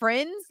your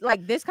friends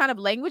like this kind of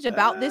language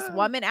about this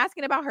woman,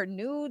 asking about her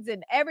nudes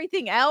and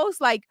everything else.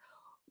 Like,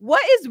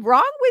 what is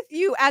wrong with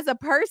you as a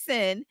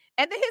person?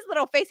 And then his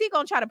little face, he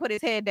gonna try to put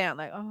his head down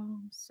like, oh,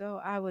 so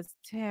I was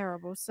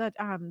terrible. Such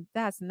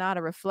that's not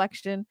a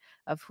reflection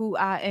of who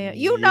I am.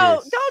 You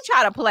know, don't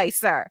try to play,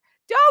 sir.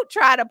 Don't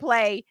try to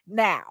play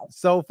now.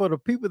 So for the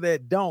people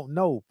that don't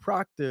know,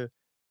 Proctor,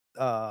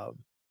 the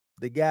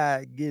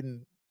guy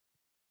getting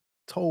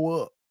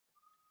towed up,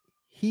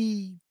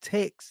 he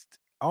texts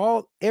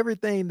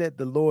everything that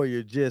the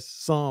lawyer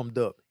just summed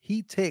up.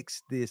 He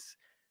texts this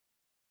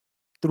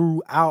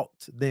throughout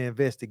the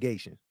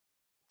investigation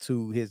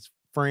to his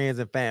friends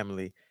and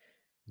family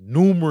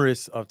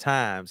numerous of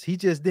times. He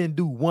just didn't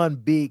do one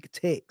big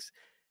text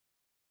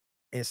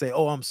and say,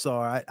 oh, I'm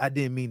sorry, I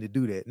didn't mean to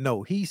do that.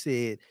 No, he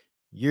said,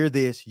 you're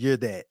this, you're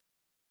that.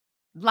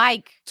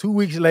 Like 2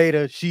 weeks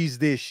later, she's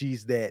this,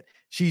 she's that.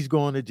 She's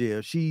going to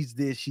jail. She's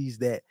this, she's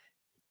that.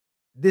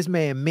 This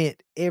man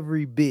meant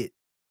every bit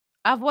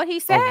of what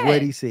he said.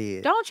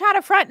 Don't try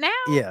to front now.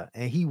 Yeah,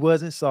 and he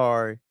wasn't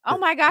sorry. Oh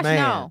my gosh, man,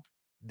 no.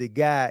 The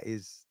guy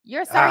is.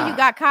 You're sorry you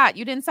got caught.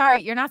 You're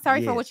not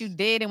sorry for what you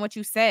did and what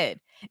you said.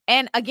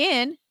 And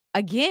again,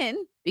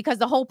 because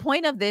the whole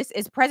point of this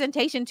is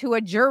presentation to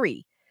a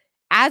jury.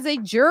 As a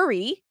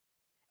jury,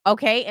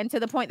 okay, and to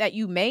the point that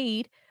you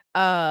made,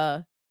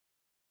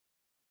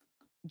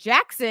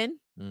 Jackson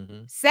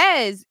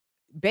says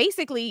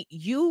basically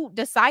you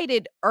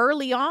decided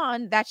early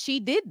on that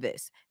she did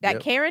this, that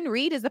Karen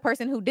Reed is the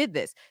person who did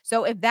this.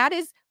 So if that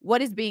is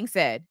what is being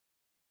said,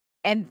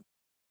 and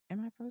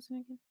am I frozen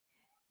again?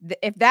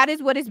 If that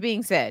is what is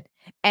being said,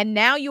 and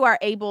now you are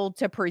able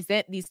to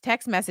present these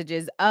text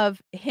messages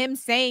of him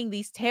saying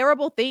these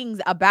terrible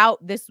things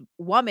about this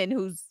woman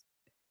who's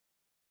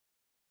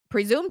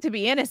presumed to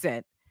be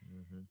innocent,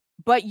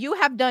 but you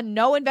have done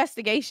no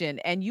investigation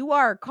and you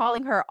are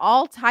calling her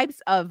all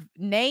types of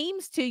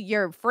names to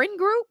your friend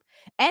group,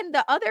 and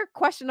the other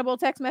questionable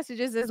text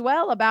messages as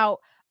well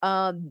about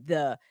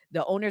the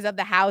owners of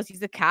the house.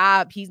 He's a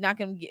cop. He's not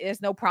gonna get,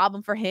 there's no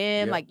problem for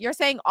him. Like, you're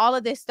saying all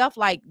of this stuff.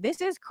 Like,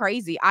 this is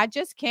crazy. I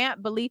just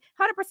can't believe.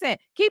 100%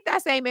 keep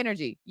that same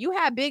energy. You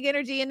had big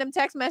energy in them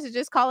text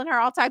messages calling her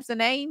all types of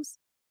names.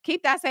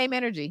 Keep that same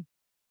energy.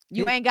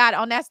 You ain't got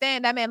on that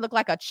stand. That man looked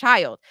like a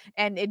child,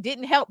 and it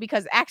didn't help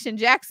because Action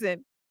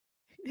Jackson,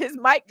 his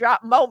mic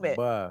drop moment,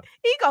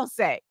 he gonna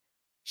say,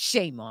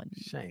 "Shame on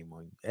you." Shame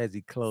on you as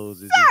he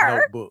closes his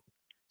notebook.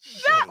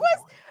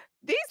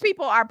 These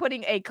people are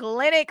putting a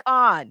clinic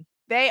on.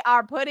 They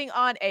are putting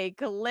on a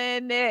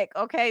clinic.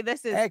 Okay,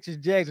 this is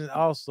Action Jackson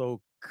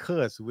also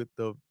cuss with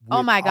oh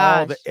my gosh,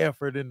 all the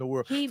effort in the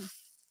world. He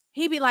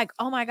be like,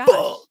 "Oh my gosh,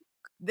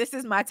 this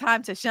is my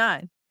time to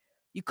shine."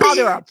 You called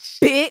her a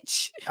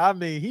bitch. I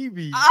mean, he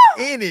be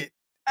in it.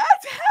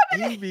 That's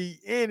happening. He be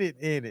in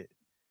it.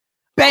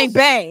 Bang, also,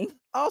 bang.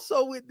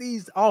 Also with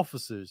these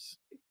officers,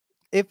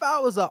 if I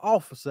was an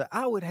officer,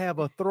 I would have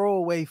a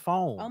throwaway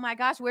phone. Oh my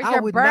gosh, where's I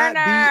your would burner?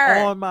 not be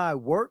on my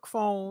work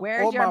phone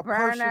Where's or your my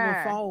burner?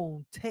 personal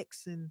phone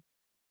texting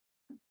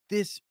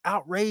this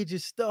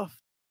outrageous stuff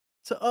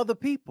to other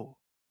people.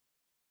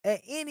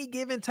 At any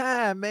given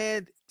time,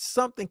 man,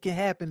 something can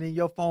happen and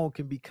your phone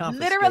can be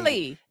confiscated.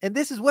 Literally. And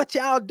this is what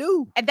y'all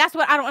do. And that's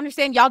what I don't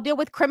understand. Y'all deal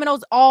with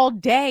criminals all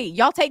day.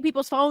 Y'all take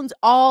people's phones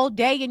all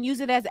day and use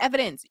it as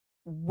evidence.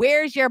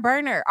 Where's your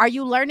burner? Are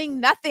you learning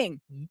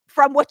nothing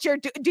from what you're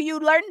doing? Do you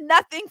learn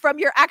nothing from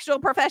your actual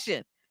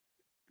profession?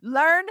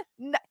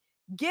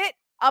 Get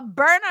a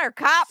burner,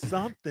 cop.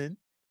 Something.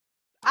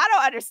 I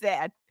don't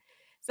understand.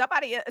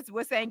 Somebody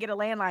was saying get a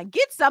landline.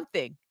 Get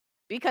something,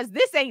 because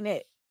this ain't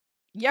it.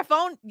 Your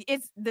phone,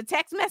 it's the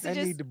text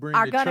messages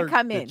are gonna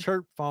come in. The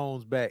chirp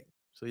phones back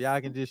so y'all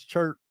can just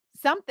chirp.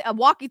 Something, a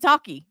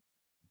walkie-talkie.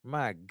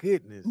 My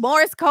goodness.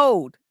 Morse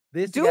code.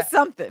 Do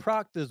something.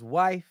 Proctor's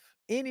wife.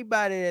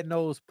 Anybody that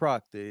knows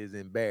Proctor is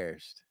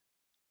embarrassed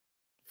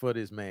for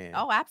this man.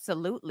 Oh,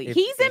 absolutely. If-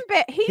 He's in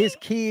bed. His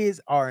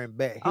kids are in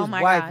bed. Oh His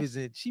my wife gosh. is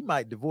in. She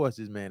might divorce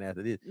this man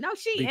after this. No,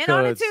 she in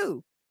on it because-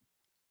 too.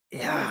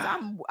 Yeah.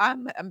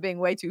 I'm being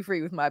way too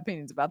free with my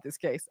opinions about this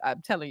case.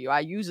 I'm telling you,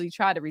 I usually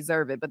try to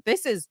reserve it, but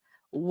this is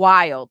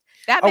wild.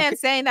 That man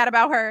saying that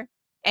about her,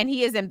 and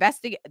he is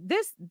investigating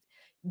this.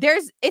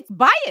 It's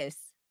bias.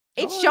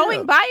 It's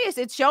showing bias.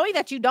 It's showing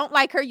that you don't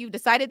like her. You've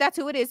decided that's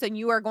who it is, and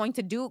you are going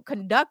to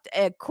conduct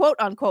a quote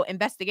unquote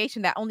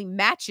investigation that only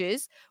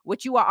matches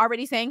what you are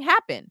already saying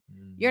happened.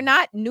 You're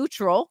not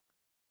neutral.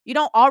 You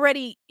don't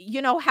already,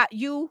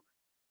 you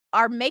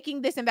are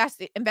making this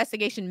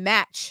investigation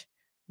match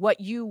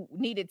what you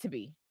need it to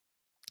be.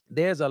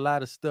 There's a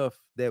lot of stuff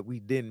that we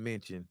didn't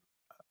mention.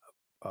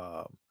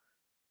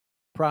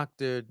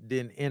 Proctor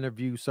didn't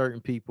interview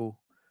certain people.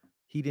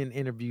 He didn't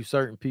interview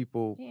certain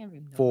people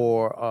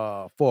for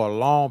a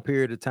long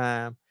period of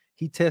time.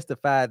 He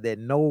testified that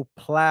no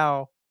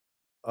plow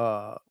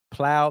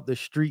plowed the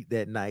street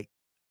that night,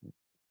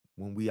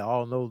 when we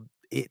all know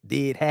it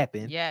did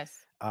happen.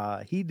 Yes.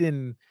 He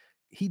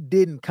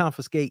didn't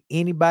confiscate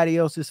anybody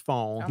else's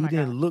phone. He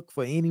didn't look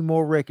for any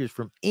more records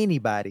from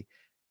anybody.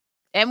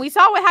 And we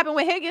saw what happened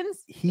with Higgins.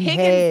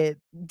 Higgins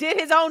did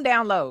his own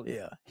download.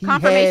 Yeah.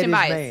 Confirmation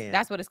bias.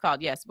 That's what it's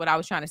called. Yes. What I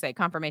was trying to say.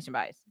 Confirmation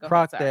bias. Go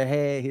Proctor ahead,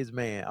 had his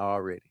man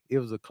already. It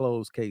was a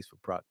closed case for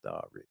Proctor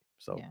already.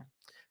 So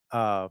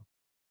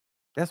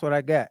that's what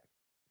I got.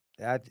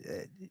 Y'all,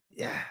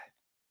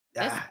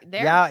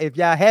 if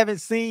y'all haven't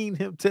seen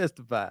him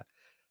testify,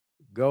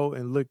 go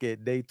and look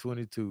at day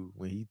 22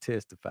 when he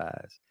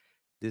testifies.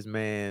 This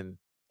man,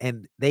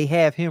 and they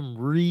have him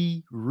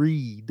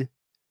reread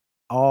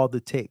all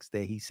the text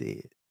that he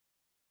said,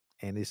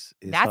 and it's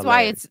that's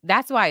hilarious.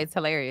 why it's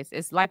hilarious.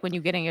 It's like when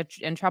you get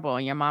in trouble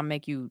and your mom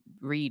make you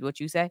read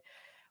what you say,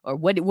 or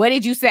what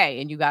did you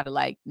say, and you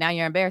gotta now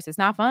you're embarrassed. It's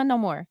not fun no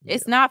more. Yeah.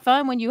 It's not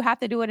fun when you have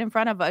to do it in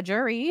front of a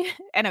jury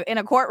and in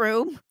a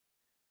courtroom.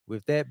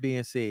 With that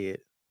being said,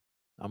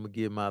 I'm gonna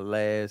give my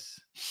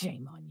last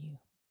shame on you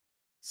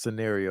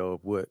scenario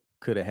of what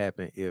could have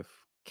happened if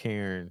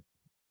Karen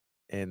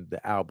and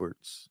the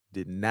Alberts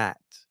did not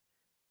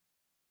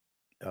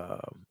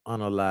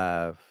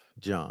unalive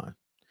John.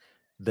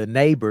 The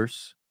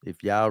neighbors,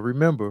 if y'all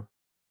remember,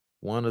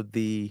 one of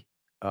the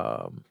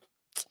either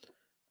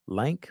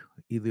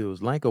it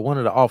was Lank or one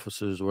of the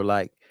officers were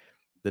like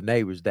the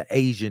neighbors, the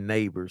Asian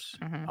neighbors,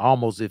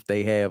 almost if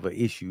they have an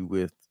issue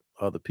with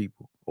other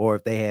people or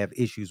if they have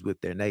issues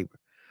with their neighbor.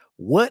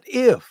 What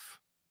if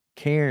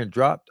Karen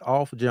dropped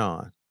off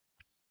John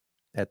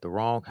at the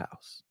wrong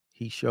house?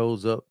 He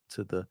shows up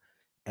to the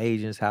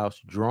Asian's house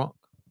drunk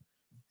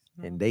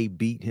and they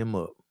beat him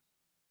up.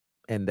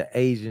 And the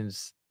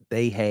Asians,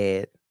 they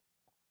had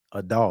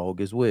a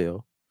dog as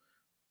well.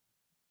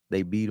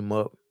 They beat him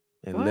up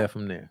and left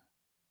him there.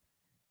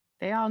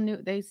 They all knew.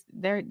 They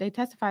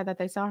testified that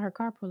they saw her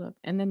car pull up,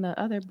 and then the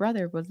other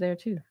brother was there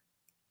too.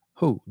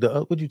 Who?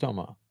 What you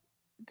talking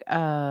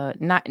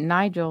about?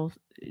 Nigel,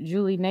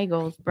 Julie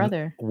Nagel's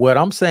brother. What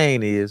I'm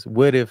saying is,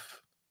 what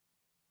if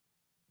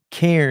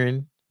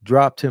Karen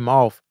dropped him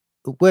off?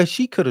 Well,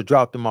 she could have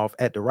dropped him off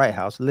at the right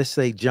house. Let's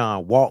say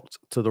John walked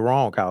to the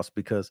wrong house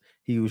because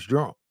he was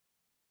drunk.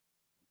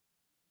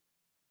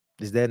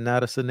 Is that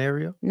not a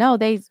scenario? No,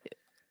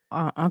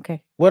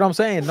 okay. What I'm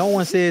saying, no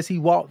one says he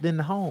walked in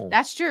the home.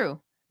 That's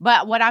true.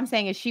 But what I'm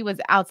saying is she was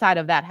outside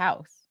of that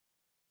house.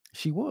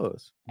 She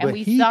was. And but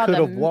he could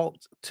have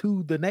walked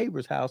to the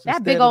neighbor's house.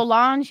 That big old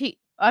lawn.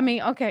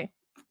 Okay.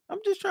 I'm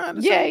just trying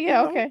to say.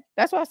 Yeah, okay.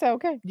 That's why I said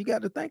okay. You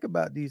got to think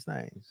about these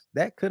things.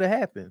 That could have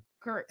happened.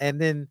 Correct. And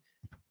then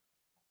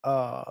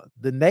the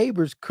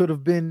neighbors could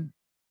have been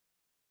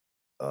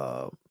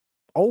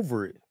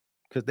over it.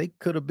 Because they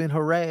could have been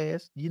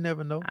harassed. You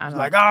never know. It's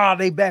like,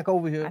 they back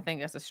over here. I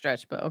think that's a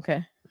stretch, but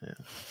okay. Yeah.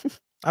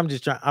 I'm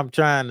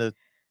trying to,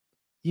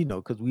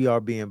 because we are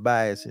being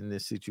biased in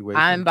this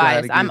situation. I'm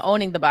biased. I'm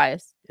owning the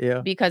bias.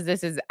 Yeah. Because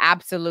this is a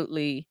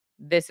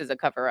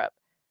cover-up.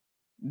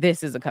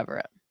 This is a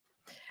cover-up.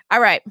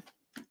 All right.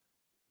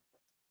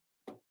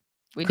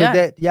 We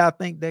done. Y'all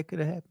think that could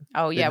have happened?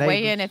 Oh, yeah.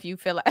 Weigh in if you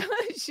feel like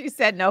she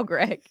said no,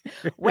 Greg.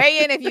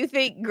 Weigh in if you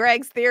think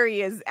Greg's theory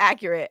is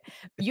accurate.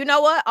 You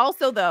know what?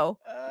 Also, though,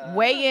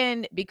 weigh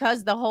in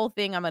because the whole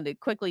thing, I'm going to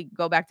quickly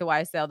go back to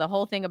YSL. The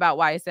whole thing about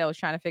YSL is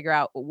trying to figure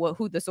out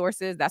who the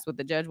source is. That's what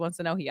the judge wants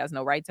to know. He has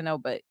no right to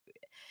know.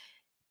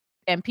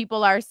 And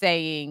people are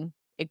saying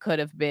it could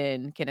have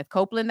been Kenneth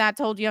Copeland that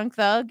told Young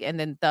Thug, and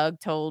then Thug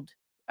told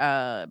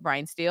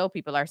Brian Steele.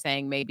 People are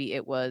saying maybe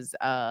it was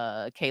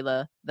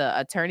Kayla, the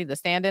attorney, the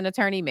stand-in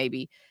attorney.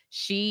 Maybe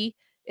she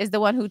is the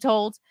one who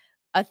told.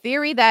 A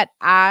theory that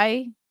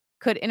I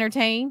could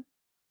entertain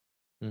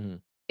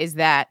is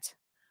that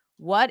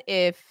what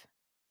if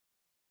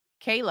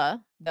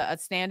Kayla, the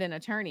stand-in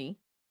attorney,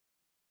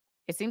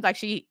 it seems like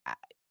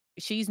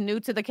she's new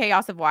to the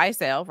chaos of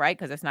YSL, right?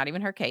 Because it's not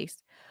even her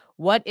case.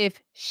 What if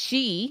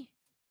she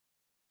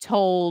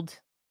told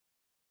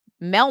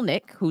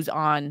Melnick, who's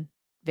on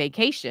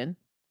vacation,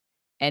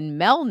 and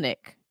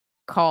Melnick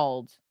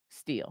called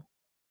Steele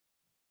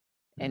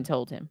and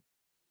told him?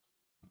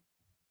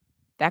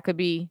 That could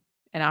be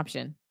an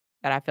option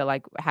that I feel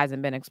like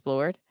hasn't been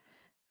explored.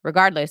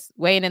 Regardless,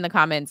 weigh in the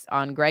comments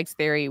on Greg's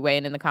theory, weigh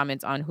in the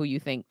comments on who you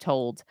think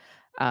told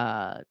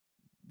the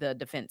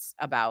defense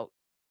about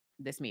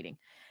this meeting.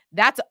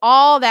 That's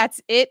all. That's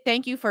it.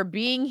 Thank you for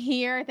being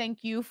here.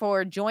 Thank you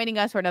for joining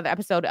us for another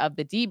episode of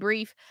The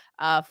Debrief.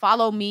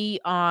 Follow me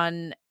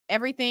on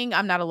everything.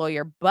 I'm not a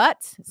lawyer,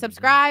 but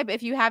subscribe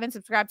if you haven't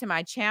subscribed to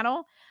my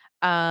channel.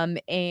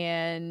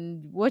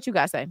 And what you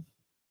guys say?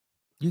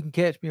 You can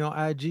catch me on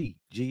IG,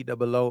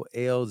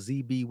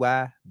 GOOLZBY,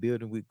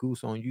 Building with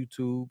Goose on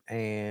YouTube,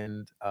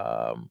 and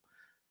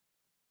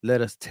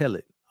Let Us Tell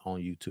It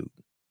on YouTube.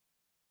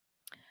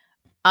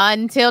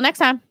 Until next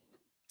time.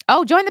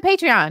 Oh, join the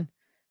Patreon.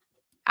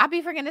 I'll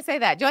be forgetting to say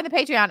that. Join the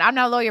Patreon. I'm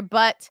not a lawyer,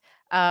 but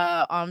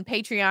on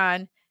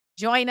Patreon,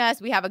 join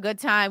us. We have a good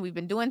time. We've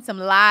been doing some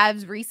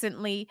lives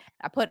recently.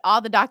 I put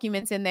all the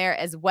documents in there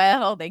as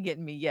well. They're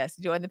getting me. Yes,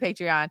 join the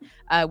Patreon.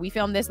 We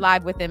filmed this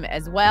live with them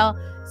as well.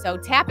 So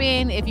tap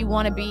in if you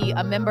want to be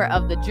a member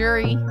of the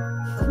jury.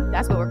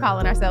 That's what we're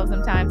calling ourselves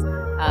sometimes.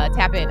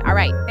 Tap in. All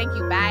right. Thank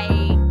you.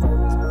 Bye.